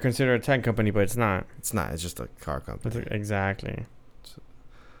 they're considered a tech company, but it's not. It's not. It's just a car company. Exactly.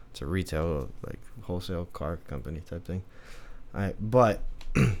 It's a retail, like, wholesale car company type thing. All right, but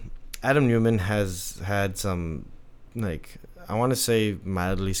Adam Neumann has had some, like, I want to say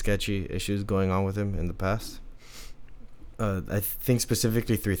mildly sketchy issues going on with him in the past. I think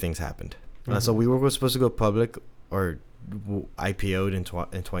specifically 3 things happened. So WeWork was supposed to go public or IPO'd in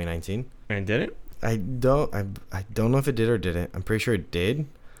 2019. And it didn't? I don't know if it did or didn't. I'm pretty sure it did,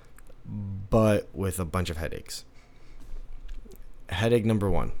 but with a bunch of headaches. Headache number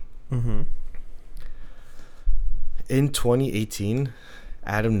 1. Mm-hmm. In 2018,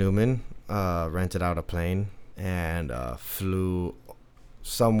 Adam Neumann rented out a plane and flew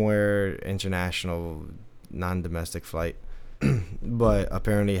somewhere international, non-domestic flight, but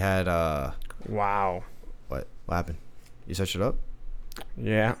apparently had Wow. What happened? You searched it up?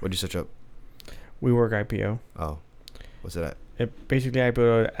 Yeah. What'd you search up? WeWork IPO. Oh, what's it at? It basically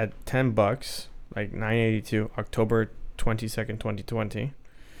IPO'd at $10, like $9.82, October 22nd, 2020.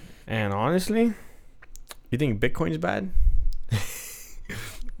 And honestly, you think Bitcoin's bad?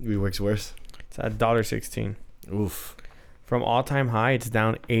 WeWork's worse. It's at $1.16. Oof. From all-time high, it's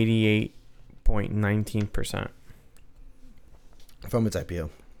down 88.19%. From its IPO.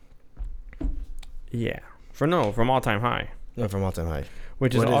 Yeah. From all-time high. No, from all-time high.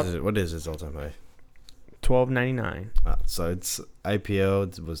 What is its all-time high? $12.99. So its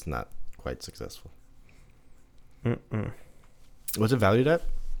IPO was not quite successful. Mm-mm. What's it valued at?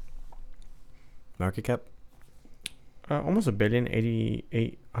 Market cap? Almost a billion,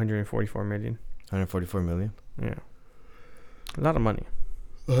 844 million. 144 million? Yeah. A lot of money.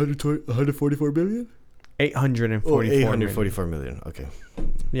 144 billion? 844 million. Okay.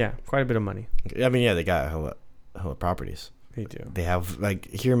 Yeah, quite a bit of money. I mean, yeah, they got hella properties. They do. They have, like,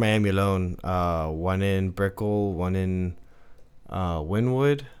 here in Miami alone, one in Brickell, one in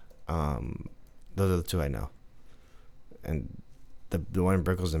Wynwood. Those are the two I know. And the one in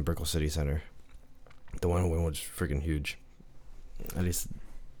Brickell's in Brickell City Center. The one in Wynwood's freaking huge. At least.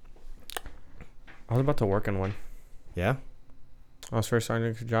 I was about to work on one. Yeah? I was first starting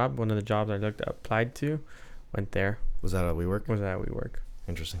a job. One of the jobs I applied to, went there. Was that a WeWork? Was that WeWork?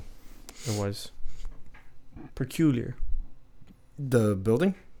 Interesting. It was peculiar. The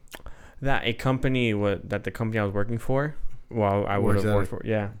building? That the company I was working for, well, I would have worked for,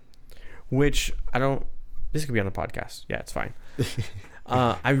 yeah. Which this could be on the podcast. Yeah, it's fine.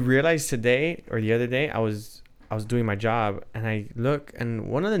 I realized today or the other day I was doing my job and I look and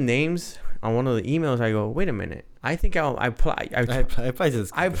one of the names on one of the emails I go, wait a minute, I think I applied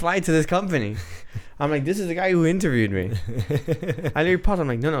to this company. I'm like, this is the guy who interviewed me. I literally paused. I'm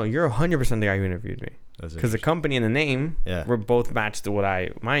like, no, you're 100% the guy who interviewed me, because the company and the name were both matched to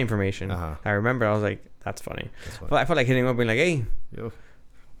my information. I remember. I was like, that's funny. But I felt like hitting him up being like, hey, yo,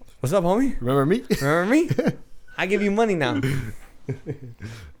 what's up, homie? Remember me? I give you money now.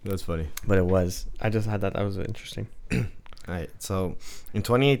 That's funny. But it was. I just had that. That was interesting. All right. So in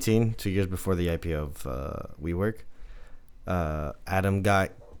 2018, 2 years before the IPO of WeWork, Adam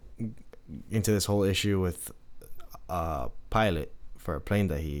got into this whole issue with a pilot for a plane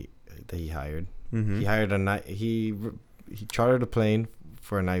that he hired. Mm-hmm. He hired a night. He chartered a plane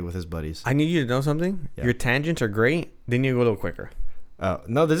for a night with his buddies. I need you to know something. Yeah. Your tangents are great. They need to go a little quicker.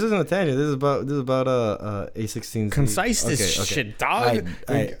 No, this isn't a tangent. This is about a16z. Concise this shit, dog.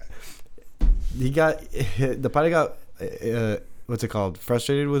 The pilot got what's it called?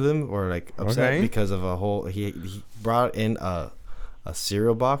 Frustrated with him or like upset because of a whole. He brought in a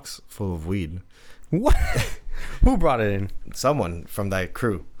cereal box full of weed. What? Who brought it in? Someone from that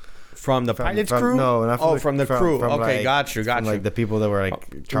crew. From the pilot's crew? No, not from the crew. Okay, got you. From like the people that were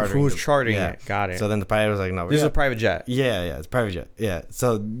like chartering. Who was chartering it? Got it. So then the pilot was like, "No, this is a private jet." Yeah, it's a private jet. Yeah.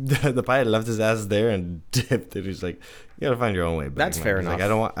 So the pilot left his ass there and dipped. And he's like, "You gotta find your own way back." That's fair enough. Like,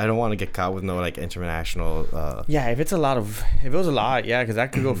 I don't want to get caught with no like international. Yeah, if it was a lot, yeah, because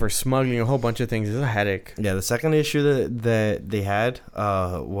that could go for smuggling, a whole bunch of things. It's a headache. Yeah. The second issue that they had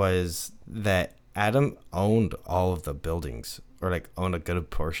was that Adam owned all of the buildings, or like owned a good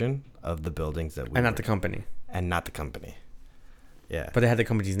portion of the buildings that and not the company. Yeah. But they had the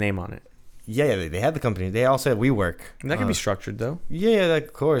company's name on it. Yeah, they had the company. They all said WeWork. That can be structured though. Yeah,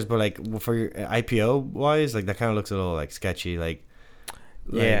 of course. But like for your IPO wise, like that kind of looks a little like sketchy.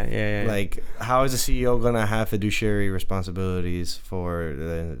 Yeah. Like, how is the CEO gonna have fiduciary responsibilities for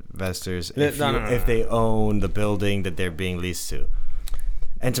the investors if they own the building that they're being leased to?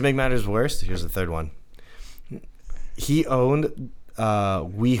 And to make matters worse, here's the third one. He owned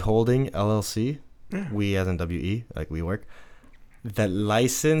We Holding LLC, We as in WE, like WeWork, that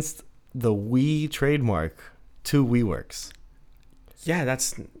licensed the We trademark to WeWorks. Yeah,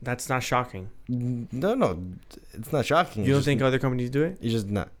 that's not shocking. No, it's not shocking. You don't think other companies do it? You're just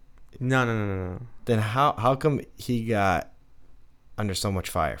not. No. Then how come he got under so much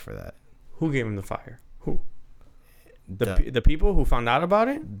fire for that? Who gave him the fire? Who? The people who found out about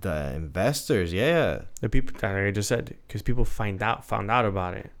it? The investors, yeah. The people, like I just said, because people found out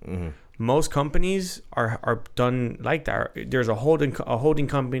about it. Mm-hmm. Most companies are done like that. There's a holding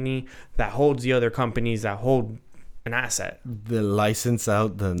company that holds the other companies that hold an asset. The license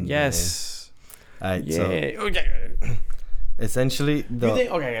out the yes. Right, yeah. So okay. Essentially,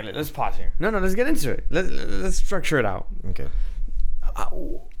 okay. Let's pause here. No. Let's get into it. Let's structure it out. Okay.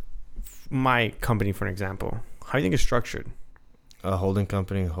 My company, for an example. How do you think it's structured? A holding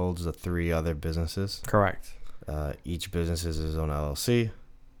company holds the 3 other businesses. Correct. Each business is his own LLC.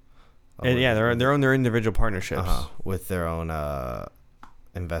 And yeah, they're on their individual partnerships. With their own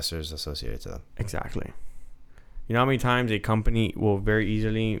investors associated to them. Exactly. You know how many times a company will very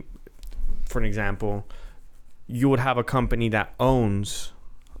easily, for an example, you would have a company that owns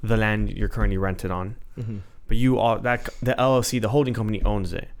the land you're currently rented on, mm-hmm. but the LLC, the holding company,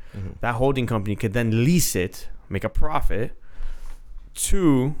 owns it. Mm-hmm. That holding company could then lease it, make a profit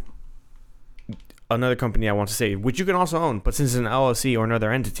to another company, I want to say, which you can also own, but since it's an LLC or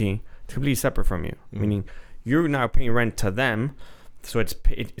another entity, it's completely separate from you. Mm-hmm. Meaning you're now paying rent to them, so it's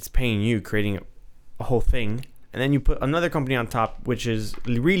paying you, creating a whole thing, and then you put another company on top, which is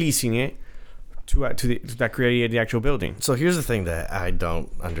releasing it to that created the actual building. So here's the thing that I don't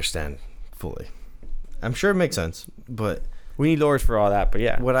understand fully. I'm sure it makes sense, but We need lawyers for all that, but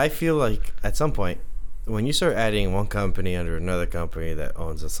yeah. what I feel like at some point, when you start adding one company under another company that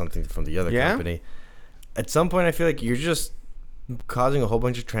owns something from the other company, at some point I feel like you're just causing a whole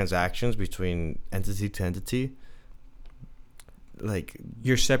bunch of transactions between entity to entity. Like,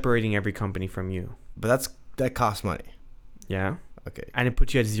 You're separating every company from you. but that costs money. Yeah. Okay. And it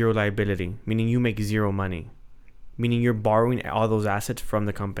puts you at zero liability, meaning you make zero money. Meaning you're borrowing all those assets from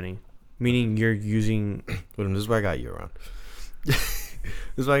the company. Meaning you're using... William, this is why I got you around. This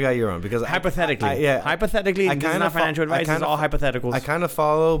is why I got you around, because hypothetically, hypothetically, this is not financial advice. It's all hypotheticals. I kind of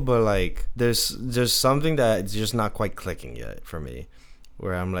follow, but like there's something that's just not quite clicking yet for me,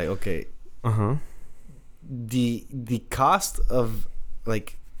 where I'm like, okay, the cost of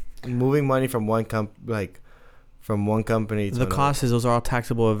like moving money from one company to the cost is those are all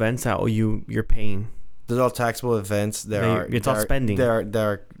taxable events that you're paying. Those are all taxable events. It's all spending.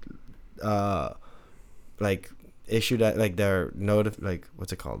 They're like issued at like they're like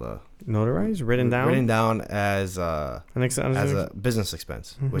what's it called, notarized, written down as a business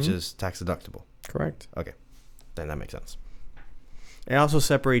expense, which is tax deductible. Correct. Okay, then that makes sense. It also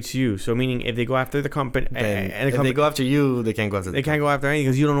separates you. So meaning if they go after the company, if they go after you, they can't go after. They can't go after anything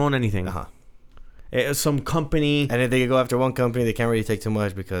because you don't own anything. Some company. And if they go after one company, they can't really take too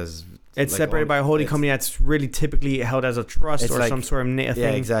much because it's like separated by a holding company that's really typically held as a trust or like, some sort of thing.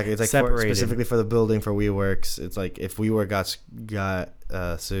 Yeah, exactly. It's like specifically for the building for WeWorks. It's like if WeWork got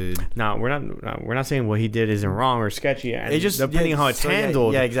sued. No, we're not saying what he did isn't wrong or sketchy. And it just depending on how it's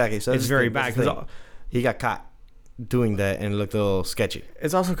handled. Yeah, exactly. So it's very bad because he got caught doing that and it looked a little sketchy.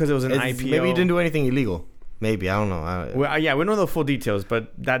 It's also because it was an IPO. Maybe he didn't do anything illegal. Maybe, I don't know. We don't know the full details,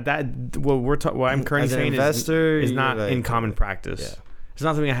 but what I'm currently saying is not in common practice. Yeah. It's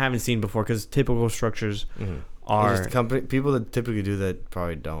not something I haven't seen before because typical structures are people that typically do that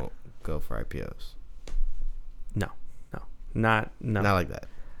probably don't go for IPOs. Not like that.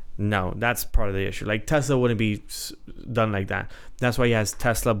 No, that's part of the issue. Like Tesla wouldn't be done like that. That's why he has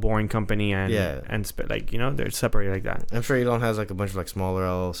Tesla, Boring Company, and like they're separated like that. I'm sure Elon has like a bunch of like smaller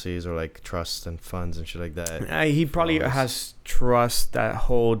LLCs or like trusts and funds and shit like that. He probably has trusts that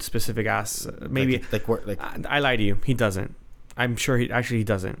hold specific assets. Maybe I lie to you. He doesn't. I'm sure he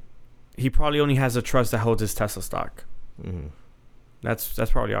doesn't. He probably only has a trust that holds his Tesla stock. Mm-hmm.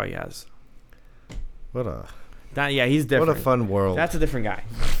 That's probably all he has. He's different. What a fun world. That's a different guy.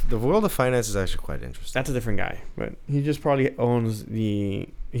 The world of finance is actually quite interesting. That's a different guy, but he just probably owns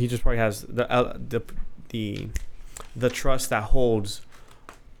he just probably has the trust that holds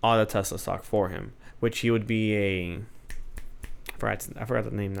all the Tesla stock for him, which he would be I forgot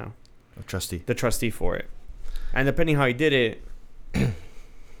the name now. A trustee. The trustee for it. And depending how he did it, I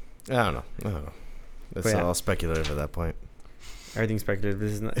don't know. That's all speculative at that point. Everything's speculative.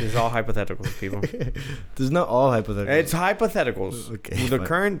 This is all hypotheticals, people. This is not all hypotheticals. It's hypotheticals. Okay. The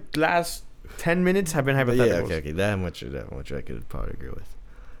current last 10 minutes have been hypotheticals. Yeah, okay. That much I could probably agree with.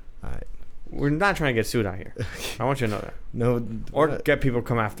 All right. We're not trying to get sued out here. I want you to know that. No. Or get people to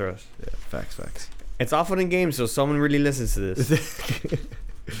come after us. Yeah, facts. It's all fun and games, so someone really listens to this.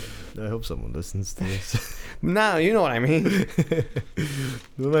 I hope someone listens to this. No, you know what I mean.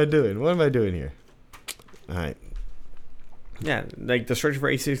 What am I doing here? All right. Yeah, like the structure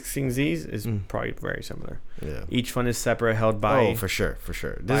for a16z's is probably very similar. Yeah. Each fund is separate, held by... Oh, for sure.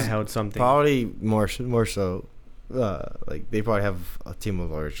 This held something. Probably more so. Like, they probably have a team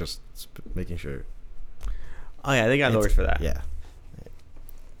of lawyers just making sure. Oh, yeah, they got lawyers for that. Yeah.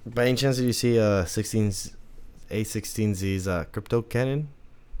 By any chance, did you see a16z's crypto cannon?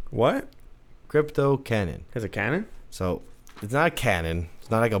 What? Crypto cannon. Has a cannon? So, it's not a cannon. It's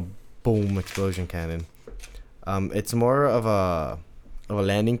not like a boom explosion cannon. It's more of a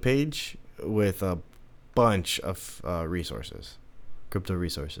landing page with a bunch of crypto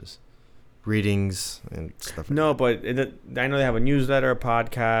resources, readings and stuff. No, but I know they have a newsletter,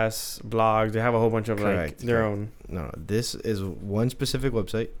 podcasts, blogs. They have a whole bunch of their own. No, this is one specific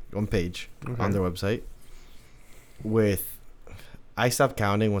website, one page on their website. I stopped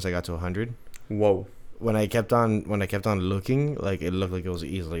counting once I got to 100. Whoa! When I kept on looking, like it looked like it was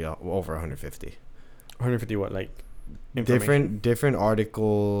easily over 150. 150 what, like different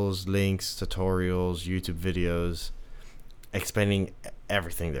articles, links, tutorials, YouTube videos explaining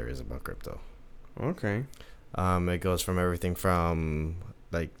everything there is about crypto. Okay. It goes from everything from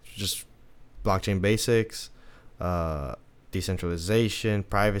like just blockchain basics, decentralization,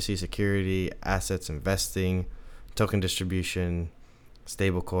 privacy, security, assets, investing, token distribution,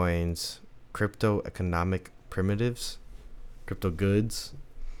 stable coins, crypto economic primitives, crypto goods.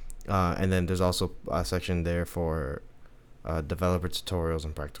 And then there's also a section there for developer tutorials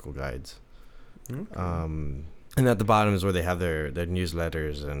and practical guides. Okay. And at the bottom is where they have their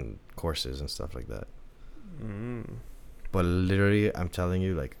newsletters and courses and stuff like that. But literally, I'm telling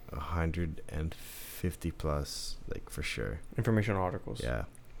you, like 150 plus, like for sure. Information articles. Yeah.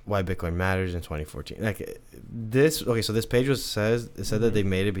 Why Bitcoin matters in 2014. Like this. Okay, so this page said that they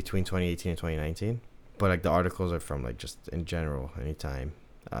made it between 2018 and 2019, but like the articles are from like just in general, anytime.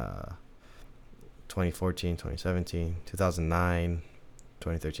 2014, 2017, 2009,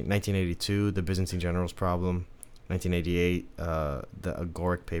 2013, 1982, the Byzantine Generals Problem, 1988, the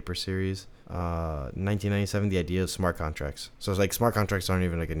Agoric paper series, 1997, the idea of smart contracts. So it's like smart contracts aren't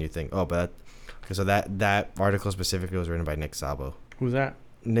even like a new thing. Oh, but so that article specifically was written by Nick Szabo. Who's that?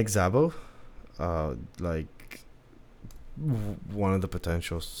 Nick Szabo, like one of the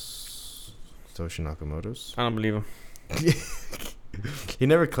potential Satoshi Nakamoto's. I don't believe him. He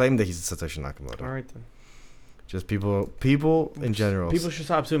never claimed that he's Satoshi Nakamoto. All right then. Just people in general. People should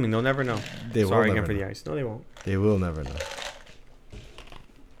stop assuming. They'll never know. They Sorry will again never for know. the ice. No, they won't. They will never know.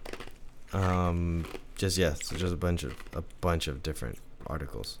 So just a bunch of different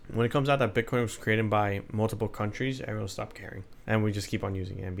articles. When it comes out that Bitcoin was created by multiple countries, everyone will stop caring, and we just keep on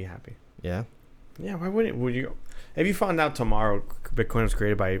using it and be happy. Yeah. Yeah. Why wouldn't? Would you? If you found out tomorrow Bitcoin was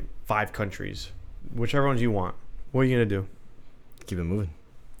created by 5 countries, whichever ones you want, what are you gonna do? Keep it moving.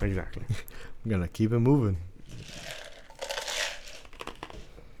 Exactly. I'm gonna keep it moving.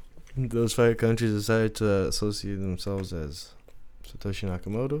 Those 5 countries decided to associate themselves as Satoshi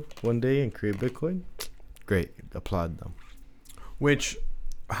Nakamoto one day and create Bitcoin. Great, applaud them. Which,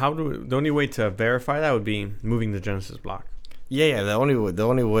 the only way to verify that would be moving the Genesis block. Yeah. The only way.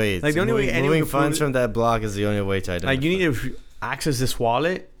 Like the only way anyone moving can funds prove from that block is the only way to identify. like you need to access this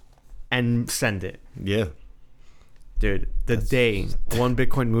wallet and send it. Yeah. Dude, day one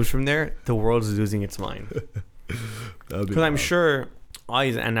Bitcoin moves from there, the world is losing its mind. Because I'm sure all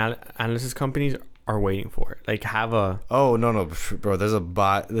these analysis companies are waiting for it. Like have a Oh no, bro! There's a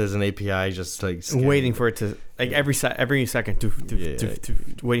bot. There's an API just like waiting for it to like every second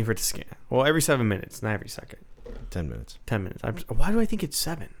waiting for it to scan. Well, every 7 minutes, not every second. 10 minutes. 10 minutes. Why do I think it's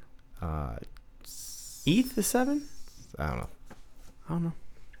 7? ETH is 7? I don't know.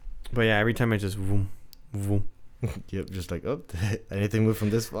 But yeah, every time it just vroom, vroom. Yep, just like anything move from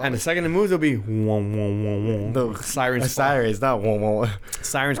this far. And the second it moves, it'll be wong, wong, wong, wong. No, sirens. It's not one.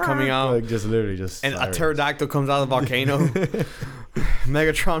 Sirens coming out. Like just literally just. And sirens. a pterodactyl comes out of the volcano.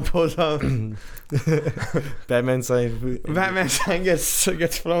 Megatron pulls up. Batman sign. Batman sign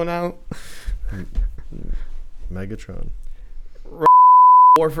gets flown out. Megatron.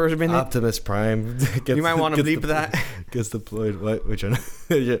 War first minute. Optimus Prime. You might want to bleep that. Gets deployed. What? Which one?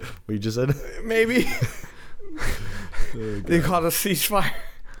 Yeah, what you just said? Maybe. They call it a ceasefire.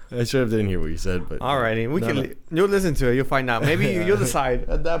 I should have didn't hear what you said, but alrighty, you'll listen to it. You'll find out. Maybe you'll decide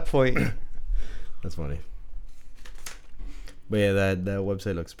at that point. That's funny. But yeah, that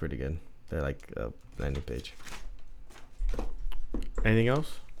website looks pretty good. They're like a landing page. Anything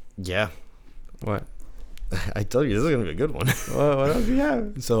else? Yeah. What? I told you this is gonna be a good one. What else do you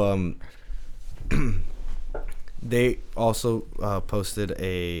have? So they also posted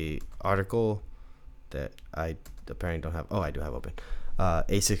a article that I apparently don't have. Oh, I do have open.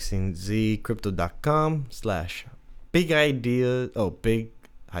 a16zcrypto.com/big idea. Big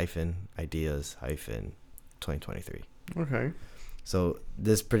ideas 2023. Okay. So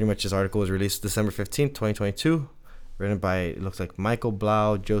this pretty much this article was released December 15th, 2022. Written by, it looks like Michael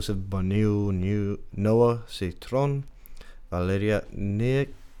Blau, Joseph Boniu, Noah Citron, Valeria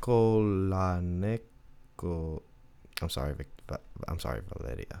Nicolaneko. I'm sorry,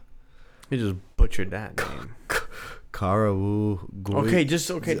 Valeria. You just butchered that name. Kara Wu.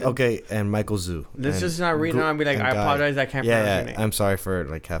 Okay. And Michael Zhu. Let's just not read on and be like, I apologize, I can't pronounce your name. I'm sorry for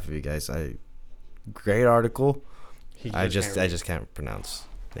like half of you guys. Great article. I just can't pronounce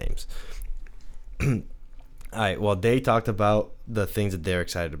names. All right. Well, they talked about the things that they're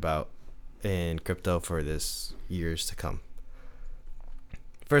excited about in crypto for this years to come.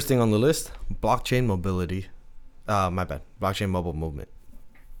 First thing on the list: blockchain mobility. Blockchain mobile movement.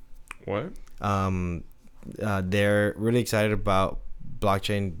 What? They're really excited about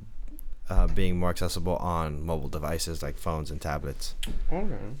blockchain being more accessible on mobile devices like phones and tablets.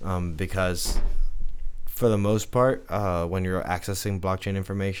 Okay. Because for the most part, when you're accessing blockchain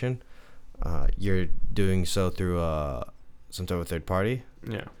information, you're doing so through some type of third party.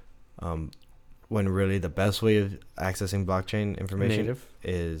 Yeah. When really the best way of accessing blockchain information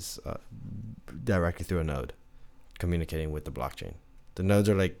is directly through a node, communicating with the blockchain. The nodes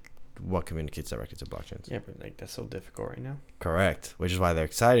are like what communicates directly to blockchains. Yeah, but like that's so difficult right now. Correct, which is why they're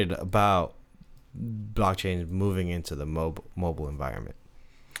excited about blockchains moving into the mobile environment.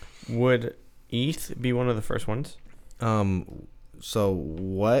 Would ETH be one of the first ones? So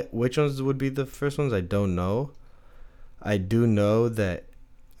which ones would be the first ones? I don't know. I do know that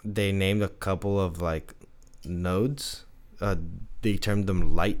they named a couple of like nodes. They termed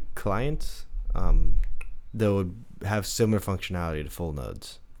them light clients. That would have similar functionality to full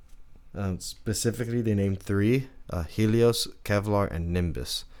nodes. Specifically, they named 3: Helios, Kevlar, and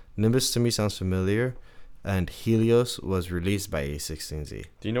Nimbus. Nimbus to me sounds familiar, and Helios was released by a16z.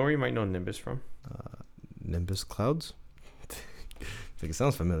 Do you know where you might know Nimbus from? Nimbus Clouds? Like, it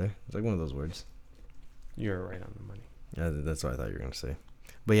sounds familiar. It's like one of those words. You're right on the money. Yeah, that's what I thought you were going to say.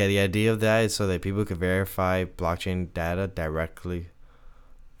 But yeah, the idea of that is so that people could verify blockchain data directly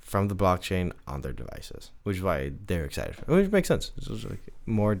from the blockchain on their devices, which is why they're excited. Which makes sense. It's just like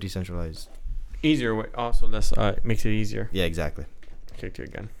more decentralized. Easier way. Also, less makes it easier. Yeah, exactly. Kicked you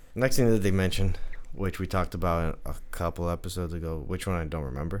again. Next thing that they mentioned, which we talked about a couple episodes ago, which one I don't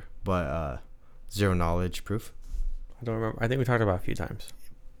remember, but zero knowledge proof. I don't remember. I think we talked about it a few times.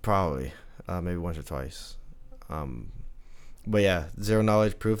 Probably, maybe once or twice. But yeah, zero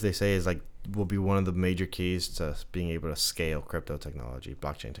knowledge proof, they say, is like will be one of the major keys to being able to scale crypto technology,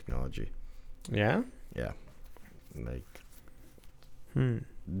 blockchain technology. Yeah. Yeah. Like,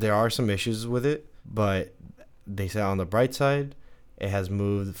 there are some issues with it, but they say on the bright side, it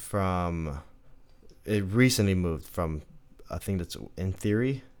recently moved from a thing that's in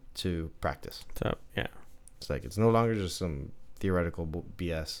theory to practice. So yeah, it's like it's no longer just some theoretical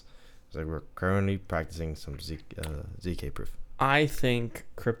BS. It's like we're currently practicing some ZK proof. I think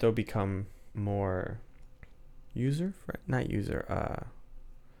crypto become more we'll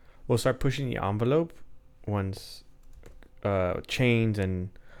start pushing the envelope once chains and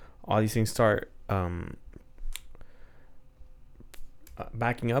all these things start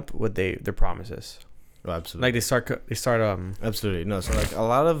backing up what their promises. Oh, absolutely. Like they start absolutely. No, so like a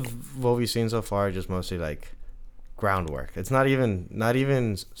lot of what we've seen so far are just mostly like groundwork. It's not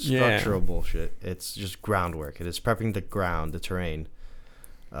even structural bullshit. It's just groundwork. It is prepping the ground, the terrain,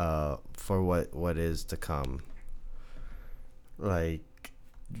 for what is to come. Like,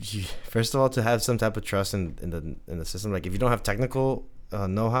 first of all, to have some type of trust in the system. Like, if you don't have technical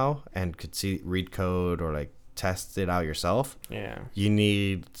know-how and could read code or like test it out yourself, you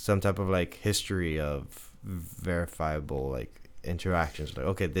need some type of like history of verifiable like interactions. Like,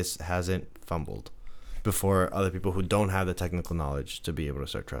 okay, this hasn't fumbled, before other people who don't have the technical knowledge to be able to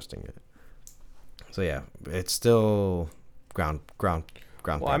start trusting it. So yeah, it's still ground. Well,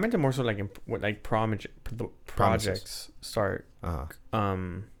 I meant it more so like projects start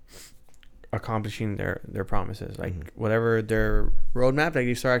accomplishing their promises, like whatever their roadmap, like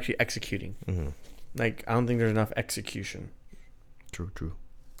they start actually executing. Like, I don't think there's enough execution. True.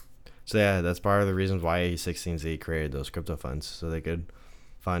 So yeah, that's part of the reasons why a16z created those crypto funds, so they could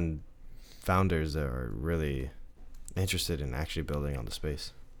fund founders that are really interested in actually building on the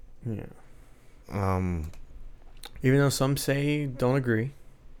space. Yeah. Even though some say don't agree,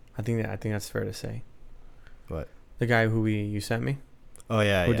 I think that's fair to say. What? The guy who you sent me. Oh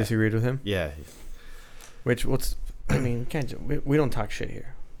yeah. Who disagreed with him? Yeah. We don't talk shit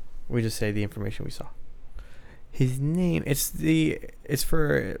here. We just say the information we saw. His name, it's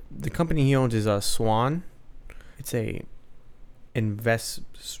for the company he owns is Swan. It's a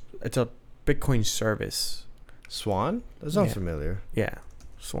Bitcoin service. Swan? That sounds familiar. Yeah,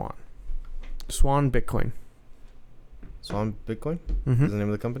 Swan Bitcoin. Swan Bitcoin? Mm-hmm. Is the name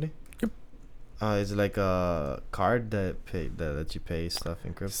of the company? Yep. Is it like a card that lets you pay stuff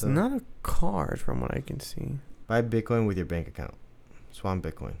in crypto? It's not a card from what I can see. Buy Bitcoin with your bank account. Swan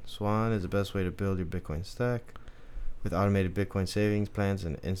Bitcoin. Swan is the best way to build your Bitcoin stack with automated Bitcoin savings plans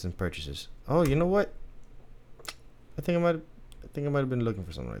and instant purchases. Oh, you know what? I think I might have been looking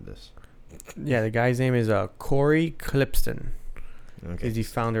for something like this. Yeah, the guy's name is Corey Clipston. Okay. He's the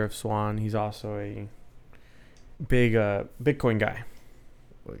founder of Swan. He's also a big Bitcoin guy.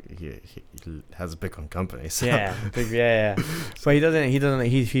 Well, he has a Bitcoin company. So. Yeah. But he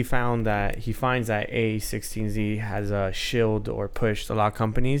finds that a16z has shilled or pushed a lot of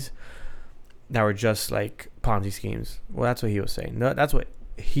companies that were just like Ponzi schemes. Well, that's what he was saying. No, that's what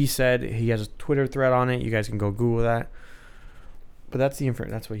he said. He has a Twitter thread on it. You guys can go Google that. But that's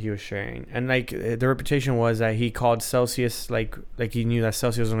what he was sharing. And like the reputation was that he called Celsius like he knew that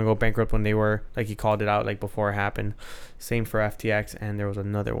Celsius was gonna go bankrupt when they were, like, he called it out like before it happened. Same for FTX, and there was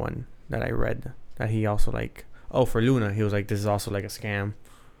another one that I read that he also for Luna, he was like, this is also like a scam.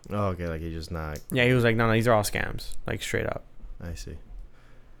 Oh, okay, like he just not. Yeah, he was like, no, these are all scams, like straight up. I see.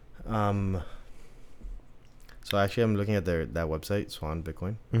 So actually, I'm looking at that website, Swan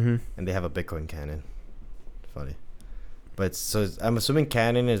Bitcoin, and they have a Bitcoin cannon. Funny. But so I'm assuming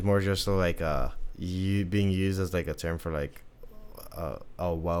canon is more just like you being used as like a term for like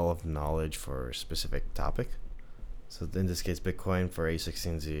a well of knowledge for a specific topic. So in this case, Bitcoin. For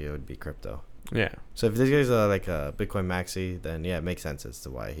a16z, it would be crypto. Yeah. So if this guy's like a Bitcoin maxi, then yeah, it makes sense as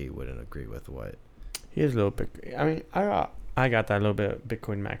to why he wouldn't agree with what. He is a little bit. I mean, I got that little bit of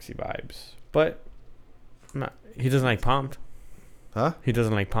Bitcoin maxi vibes, but he doesn't like pomp. Huh? He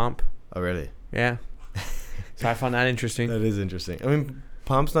doesn't like pomp. Oh really? Yeah. So I found that interesting. That is interesting. I mean,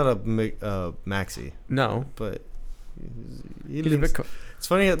 Pomp's not a maxi. No. But he's a Bitcoin. It's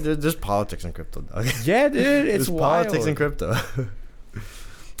funny. There's politics in crypto, dog. Yeah, dude. It's wild. Politics in crypto.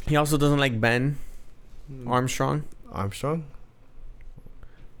 He also doesn't like Ben Armstrong. Armstrong?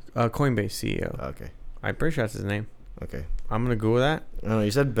 Coinbase CEO. Okay. I'm pretty sure that's his name. Okay. I'm going to go with that. I don't know.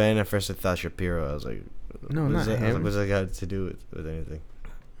 You said Ben. At first I thought Shapiro. I was like... No, not him. I was like, what's that got to do with anything?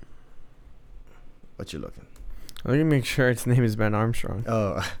 What you looking? Let me make sure its name is Ben Armstrong.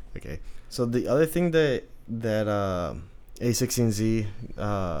 Oh, okay. So the other thing that A16Z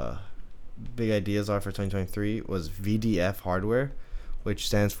big ideas are for 2023 was VDF hardware, which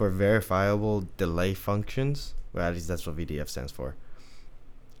stands for verifiable delay functions. Well, at least that's what VDF stands for.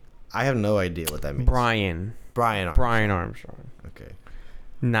 I have no idea what that means. Brian Armstrong. Okay.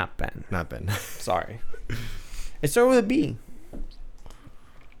 Not Ben. Sorry. It started with a B.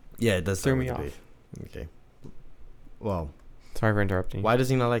 Yeah, it does. Threw me off. Okay. Well. Sorry for interrupting. Why does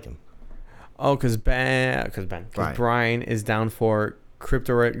he not like him? Oh, because Brian is down for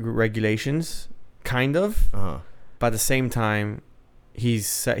crypto regulations, kind of. But at the same time, he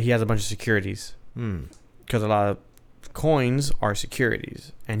has a bunch of securities. Because a lot of coins are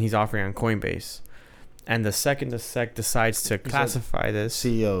securities, and he's offering on Coinbase. And the second the SEC decides to classify this,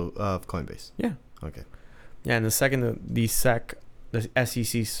 CEO of Coinbase. Yeah. Okay. Yeah, and the second the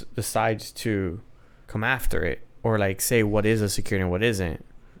SEC decides to come after it, or like say what is a security and what isn't,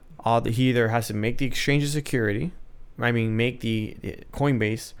 he either has to make the exchange a security, make the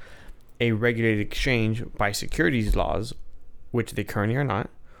Coinbase a regulated exchange by securities laws, which they currently are not,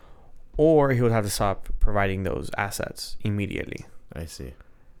 or he would have to stop providing those assets immediately. I see.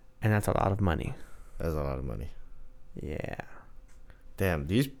 And that's a lot of money. That's a lot of money. Yeah. Damn,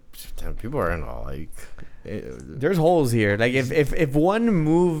 people are in all like. There's holes here. Like if one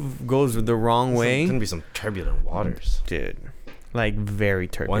move goes the wrong way, there's gonna be some turbulent waters, dude. Like very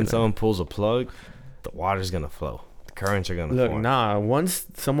turbulent. When someone pulls a plug, the water's gonna flow. The currents are gonna form. Once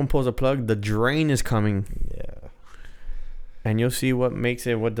someone pulls a plug, the drain is coming. Yeah. And you'll see what makes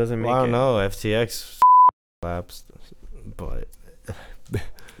it, what doesn't make it. I don't know. FTX collapsed, but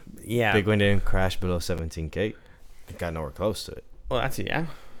yeah, Bitcoin didn't crash below 17K. It got nowhere close to it. Well, that's it. Yeah.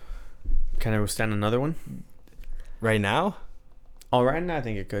 Can I withstand another one? Right now? Oh, right now I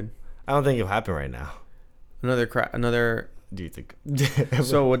think it could. I don't think it'll happen right now. Another. Do you think?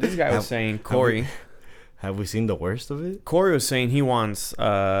 So what this guy was saying, Corey. Have we seen the worst of it? Corey was saying he wants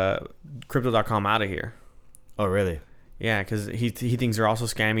Crypto.com out of here. Oh, really? Yeah, because he thinks they're also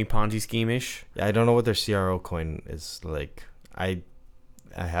scammy, Ponzi scheme-ish. Yeah, I don't know what their CRO coin is like. I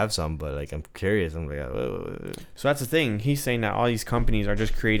have some, but like I'm curious. I'm like, So that's the thing. He's saying that all these companies are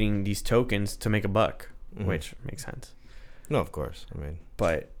just creating these tokens to make a buck, which makes sense. No, of course.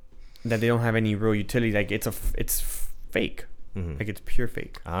 But that they don't have any real utility. Like it's fake. Like it's pure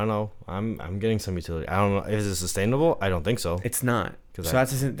fake. I don't know. I'm getting some utility. I don't know. Is it sustainable? I don't think so. It's not. So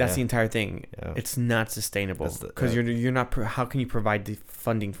that's the entire thing. Yeah. It's not sustainable because you're not. How can you provide the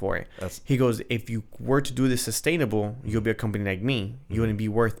funding for it? He goes, if you were to do this sustainable, you'll be a company like me. You wouldn't be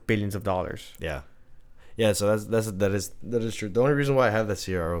worth billions of dollars. Yeah. Yeah. So that is true. The only reason why I have the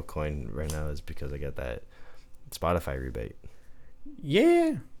CRO coin right now is because I get that Spotify rebate.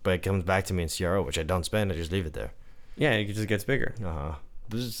 Yeah. But it comes back to me in CRO, which I don't spend. I just leave it there. Yeah, it just gets bigger.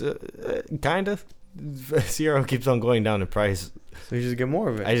 Kind of. CRO keeps on going down in price. So you just get more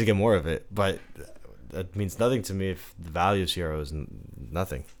of it. I just get more of it, but that means nothing to me if the value of CRO is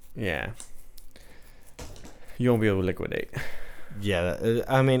nothing. Yeah. You won't be able to liquidate. Yeah,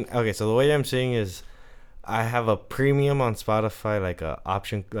 okay, so the way I'm seeing is I have a premium on Spotify, like a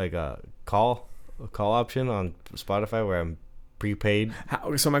option, like a call option on Spotify where I'm prepaid.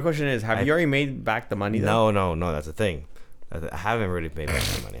 So my question is, have you already made back the money though? No, that's the thing. I haven't really made back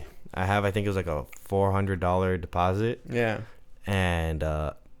the money. I think it was like a $400 deposit. Yeah. And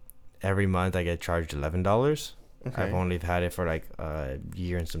every month I get charged $11. Okay. I've only had it for like a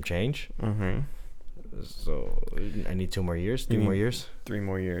year and some change. So I need 2 more years, 3 more years. 3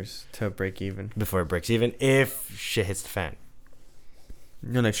 more years to break even. Before it breaks even, if shit hits the fan.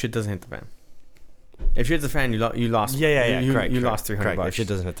 No, shit doesn't hit the fan. If shit hits the fan, you lost. Yeah. Correct. You lost $300. If shit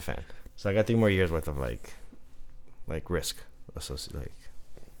doesn't hit the fan. So I got 3 more years worth of like like risk associated. Like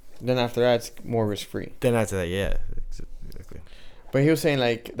Then after that, it's more risk free. then after that, yeah, exactly. But he was saying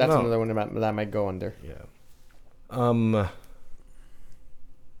like that's No. another one that might go under. Yeah.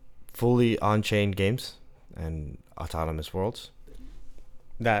 Fully on-chain games and autonomous worlds.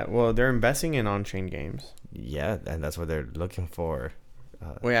 They're investing in on-chain games. Yeah, and that's what they're looking for.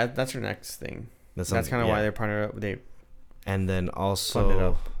 Well, yeah, that's their next thing. That's kind of why they're partnered up. They and then funded also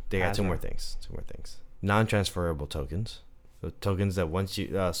up they got two Azure. more things. Non-transferable tokens. So tokens that once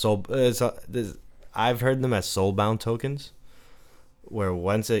you I've heard them as soul-bound tokens, where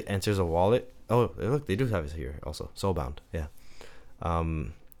once it enters a wallet. Oh, look, they do have it here also. Soul-bound, yeah.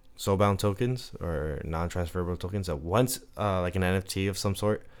 Soul-bound tokens or non-transferable tokens that once like an NFT of some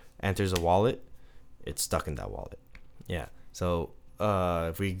sort enters a wallet, it's stuck in that wallet. Yeah. So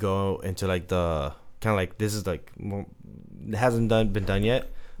if we go into like the kind of like this is like more, it hasn't been done yet,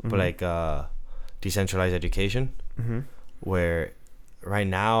 but like decentralized education, where right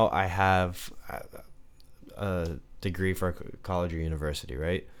now I have a degree for a college or university,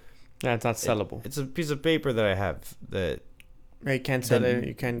 right? Yeah, it's not sellable. It's a piece of paper that I have that. You can't sell it.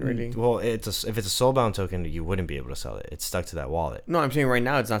 You can't really. Well, if it's a soulbound token, you wouldn't be able to sell it. It's stuck to that wallet. No, I'm saying right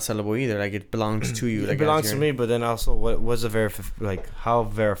now it's not sellable either. Like it belongs to you. It Like belongs to me, but then also, what's the how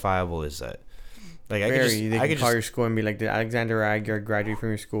verifiable is that? Like They can call your school and be like, "Did Alexander Aguirre graduate from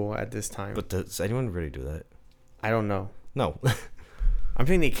your school at this time?" But does anyone really do that? I don't know. No. I'm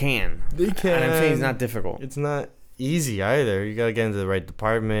saying they can. They can. And I'm saying it's not difficult. It's not easy either. You gotta get into the right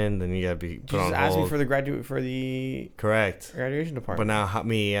department, then you gotta be put on Just ask hold. me for the Correct. graduation But department. now,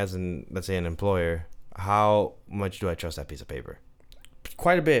 me as let's say an employer, how much do I trust that piece of paper?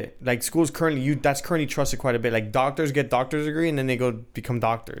 Quite a bit. Like schools that's currently trusted quite a bit. Like doctors get doctor's degree and then they go become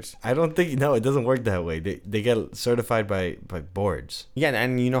doctors. I don't think it doesn't work that way. They get certified by boards. Yeah,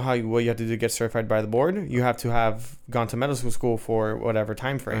 and you know what you have to do to get certified by the board? You have to have gone to medical school for whatever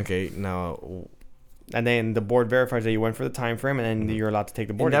time frame. Okay, now And then the board verifies that you went for the time frame, and then you're allowed to take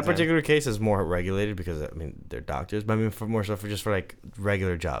the board in that exam. particular case is more regulated because I mean they're doctors, but I mean more so for like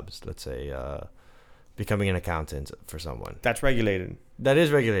regular jobs. Let's say becoming an accountant for someone. That's regulated. That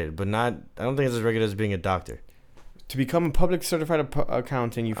is regulated, but not. I don't think it's as regulated as being a doctor. To become a public certified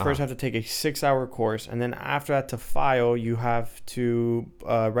accountant, you first have to take a 6-hour course, and then after that, to file, you have to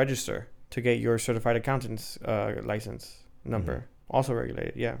register to get your certified accountant's license number. Also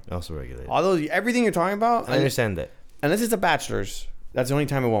regulated, yeah. Also regulated. Everything you're talking about, I understand that. unless it's a bachelor's, that's the only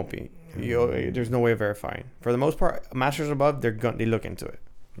time it won't be. There's no way of verifying. For the most part, a master's and above, they look into it.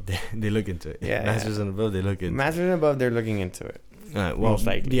 They look into it. Yeah, Masters and above, they look into it. Masters and above, they're looking into it. Well, most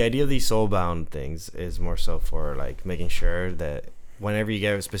likely. the idea of these soulbound things is more so for like making sure that whenever you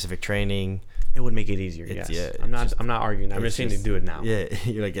get a specific training, It would make it easier. It's- Yes. yeah, I'm it's not arguing. I'm it's just saying just- they do it now. yeah,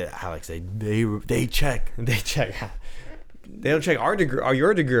 you're like, yeah, Alex, they check. They check. They don't check our degree, or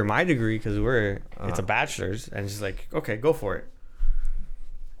your degree, or my degree, because it's a bachelor's, and it's just like, okay, go for it.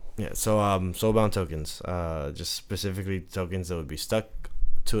 Yeah. So soulbound tokens, just specifically tokens that would be stuck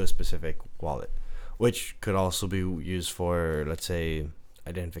to a specific wallet, which could also be used for, let's say,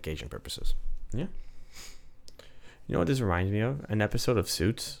 identification purposes. Yeah. You know what this reminds me of? An episode of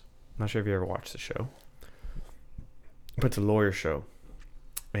Suits. I'm not sure if you ever watched the show, but it's a lawyer show,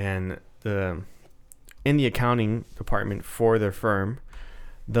 and in the accounting department for their firm,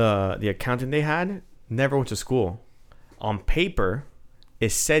 the accountant they had never went to school. On paper,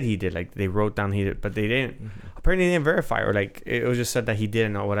 it said he did. Like they wrote down he did, but they didn't. Apparently, they didn't verify, or like it was just said that he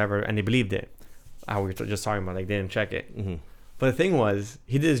didn't or whatever, and they believed it. How we were just talking about, like they didn't check it. But the thing was,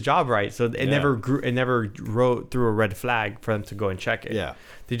 he did his job right, so it never grew. It never wrote through a red flag for them to go and check it. Yeah.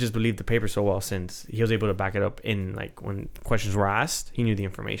 They just believed the paper so well, since he was able to back it up in like when questions were asked, he knew the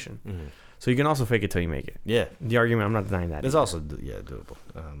information. So you can also fake it till you make it. Yeah. The argument, I'm not denying that. It's also doable.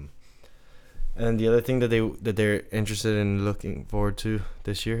 And the other thing that they're interested in looking forward to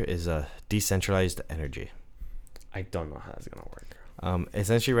this year is decentralized energy. I don't know how that's gonna work.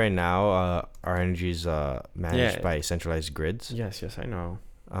 Essentially, right now, our energy is managed by centralized grids. Yes, I know.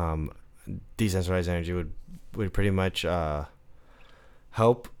 Decentralized energy would pretty much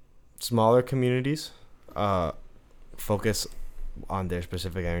help smaller communities focus on their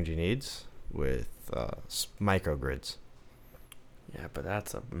specific energy needs with microgrids. Yeah, but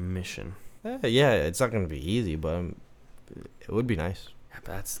that's a mission. Yeah, it's not going to be easy, but it would be nice. Yeah,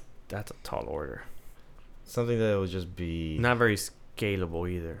 but that's a tall order. Something that would just be... Not very scalable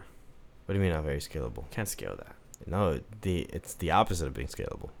either. What do you mean not very scalable? Can't scale that. No, it's the opposite of being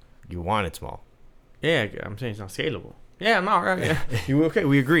scalable. You want it small. Yeah, I'm saying it's not scalable. Yeah, I'm not right. Yeah. Okay,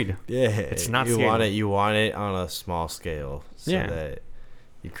 we agreed. Yeah, it's not you scalable. want it. You want it on a small scale, so that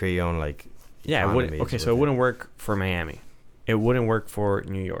you create your own like Yeah, it wouldn't. Okay, so it wouldn't work for Miami. It wouldn't work for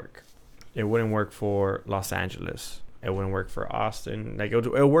New York. It wouldn't work for Los Angeles. It wouldn't work for Austin. Like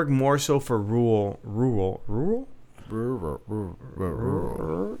it'll work more so for rural.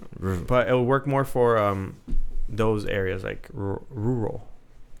 But it'll work more for those areas like rural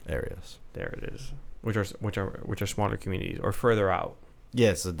areas. There it is, which are smaller communities or further out.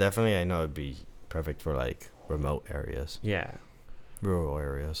 Yeah, so definitely I know it'd be perfect for like remote areas. Yeah, rural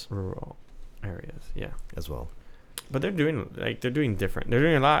areas. Yeah, as well. But they're doing different. They're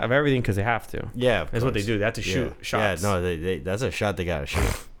doing a lot of everything because they have to. Yeah, that's what they do. They have to shoot shots. Yeah, no, they that's a shot they gotta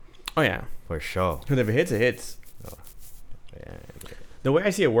shoot. Oh yeah, for sure. Because if it hits, it hits. Oh. Yeah. The way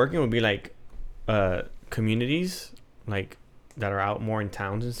I see it working would be like communities like that are out more in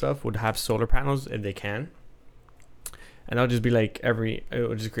towns and stuff would have solar panels if they can, and that'll just be like it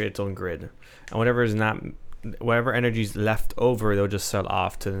will just create its own grid, and whatever energy's left over, they'll just sell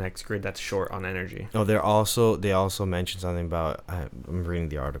off to the next grid that's short on energy. Oh, they also mentioned something about, I'm reading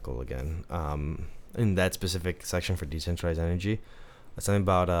the article again, in that specific section for decentralized energy, something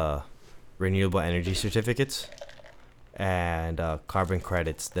about renewable energy certificates and carbon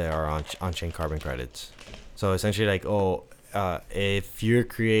credits that are on-chain carbon credits. So essentially like, if you're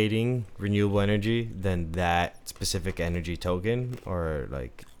creating renewable energy, then that specific energy token or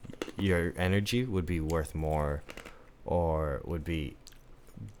like your energy would be worth more or would be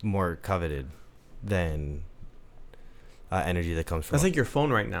more coveted than energy that comes from that's like your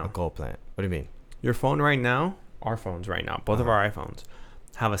phone right now, a coal plant. What do you mean? Your phone right now, our phones right now, both of our iPhones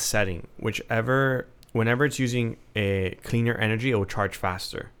have a setting whenever it's using a cleaner energy, it will charge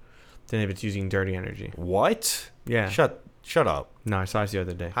faster than if it's using dirty energy. What? Yeah. Shut up. No, I saw this the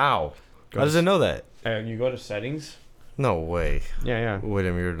other day. How does it know that? You go to settings. No way. Yeah. Wait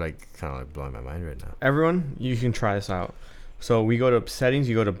a minute, you're like kind of like blowing my mind right now. Everyone, you can try this out. So we go to settings,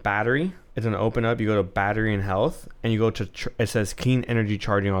 you go to battery. It's going to open up. You go to battery and health, and you go to, it says clean energy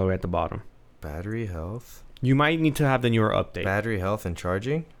charging all the way at the bottom. Battery health? You might need to have the newer update. Battery health and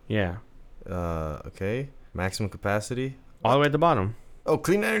charging? Yeah. Okay. Maximum capacity? All the way at the bottom. Oh,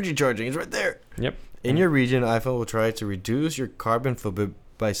 clean energy charging is right there. Yep. In your region, iPhone will try to reduce your carbon footprint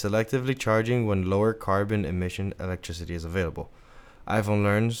by selectively charging when lower carbon emission electricity is available. iPhone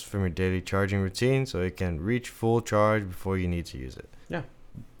learns from your daily charging routine so it can reach full charge before you need to use it. Yeah.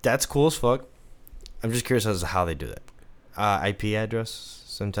 That's cool as fuck. I'm just curious as to how they do that. IP address,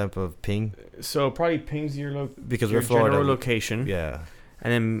 some type of ping. So it probably pings your because your we're Florida general location. Yeah.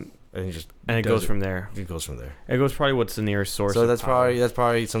 And it goes from there. It goes from there. It goes probably what's the nearest source. So that's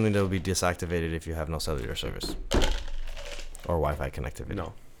probably something that will be deactivated if you have no cellular service or Wi-Fi connectivity.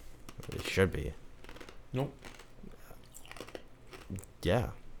 No. It should be. Nope. Yeah.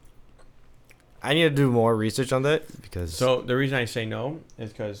 I need to do more research on that because. So the reason I say no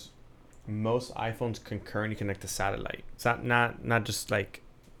is because most iPhones can currently connect to satellite. It's not just like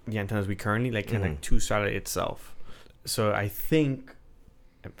the antennas we currently like connect to satellite itself. So I think,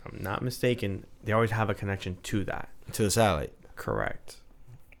 if I'm not mistaken, they always have a connection to that. To the satellite. Correct.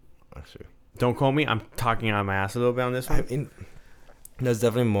 I see. Don't quote me. I'm talking out of my ass a little bit on this one. I mean, that's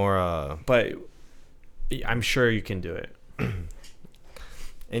definitely more. But I'm sure you can do it.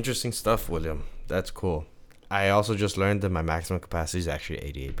 Interesting stuff, William. That's cool. I also just learned that my maximum capacity is actually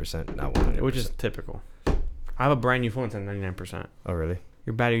 88%, not 100%. Which is typical. I have a brand new phone that's at 99%. Oh, really?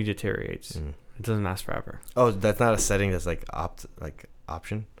 Your battery deteriorates. It doesn't last forever. Oh, that's not a setting that's like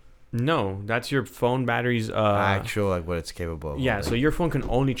option? No, that's your phone battery's actual like what it's capable of. Yeah, so your phone can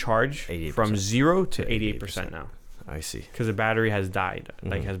only charge 88%. from 0 to 88% now. I see. Because the battery has died,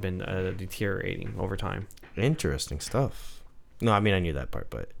 like has been deteriorating over time. Interesting stuff. No, I mean I knew that part,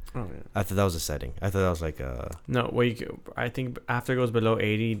 but I thought that was a setting. I thought that was like a. No, well, I think after it goes below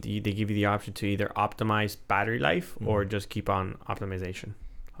 80, they give you the option to either optimize battery life or just keep on optimization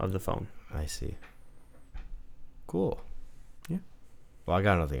of the phone. I see. Cool. Yeah. Well, I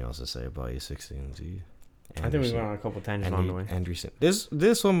got nothing else to say about a16z. I think we went on a couple tangents along the way. Andreesen.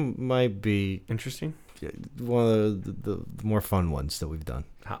 This one might be interesting. One of the more fun ones that we've done.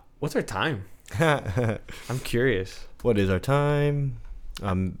 What's our time? I'm curious. What is our time?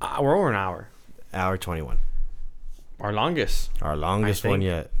 We're over an hour. Hour 21. Our longest. Our longest one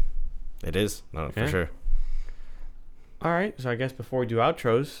yet. It is. No, for sure. All right. So I guess before we do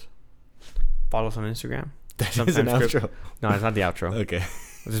outros, follow us on Instagram. That is an outro. No, it's not the outro. Okay.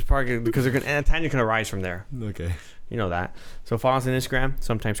 This is probably because they're a tangent can arise from there. Okay. You know that. So follow us on Instagram.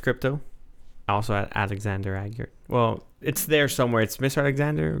 Sometimes crypto. Also at Alexander Aguirre. Well, it's there somewhere. It's Mr.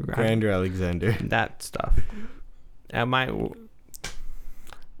 Alexander. Grander Alexander. That stuff.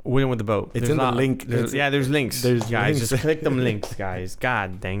 Win with the boat. It's in the link. There's links. There's guys. links. Just click them links, guys.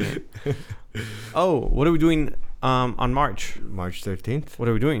 God dang it. Oh, what are we doing on March 13th. What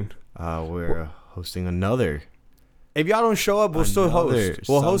are we doing? We're hosting another. If y'all don't show up, we'll still host.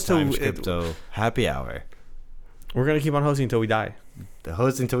 We'll host till crypto happy hour. We're gonna keep on hosting until we die. The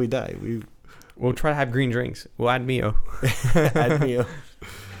host until we die. We'll try to have green drinks. We'll add Mio. Add Mio.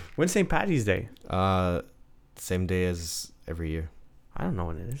 When's St. Patty's Day? Same day as every year. I don't know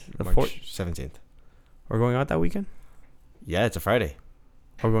when it is. The March 17th. We're going out that weekend? Yeah, it's a Friday.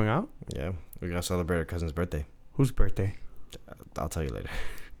 We're going out? Yeah, we gotta celebrate our cousin's birthday. Whose birthday? I'll tell you later.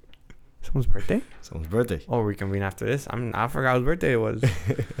 Someone's birthday? Someone's birthday. Oh, we convene after this. I forgot whose birthday it was.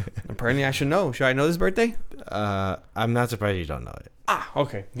 Apparently, I should know. Should I know this birthday? I'm not surprised you don't know it.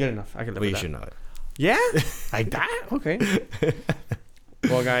 Okay. Good enough. I can live But with you that. should know it. Yeah? Like that? Okay.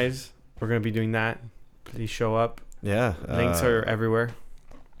 Well, guys, we're going to be doing that. Please show up. Yeah. Links are everywhere.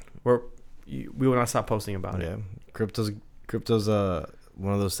 We will not stop posting about it. Yeah. Crypto's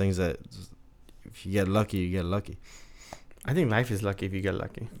one of those things that if you get lucky, you get lucky. I think life is lucky if you get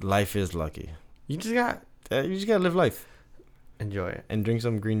lucky. Life is lucky. You just gotta live life. enjoy it. And drink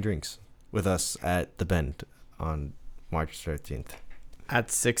some green drinks with us at The Bend on March 13th. At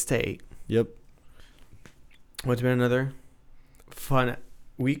 6 to 8. Yep. What's been another fun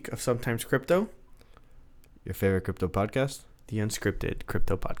week of Sometimes Crypto? Your favorite crypto podcast? The Unscripted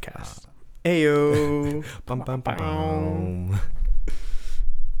Crypto Podcast. Ayo. Bum, bum, bum, bum.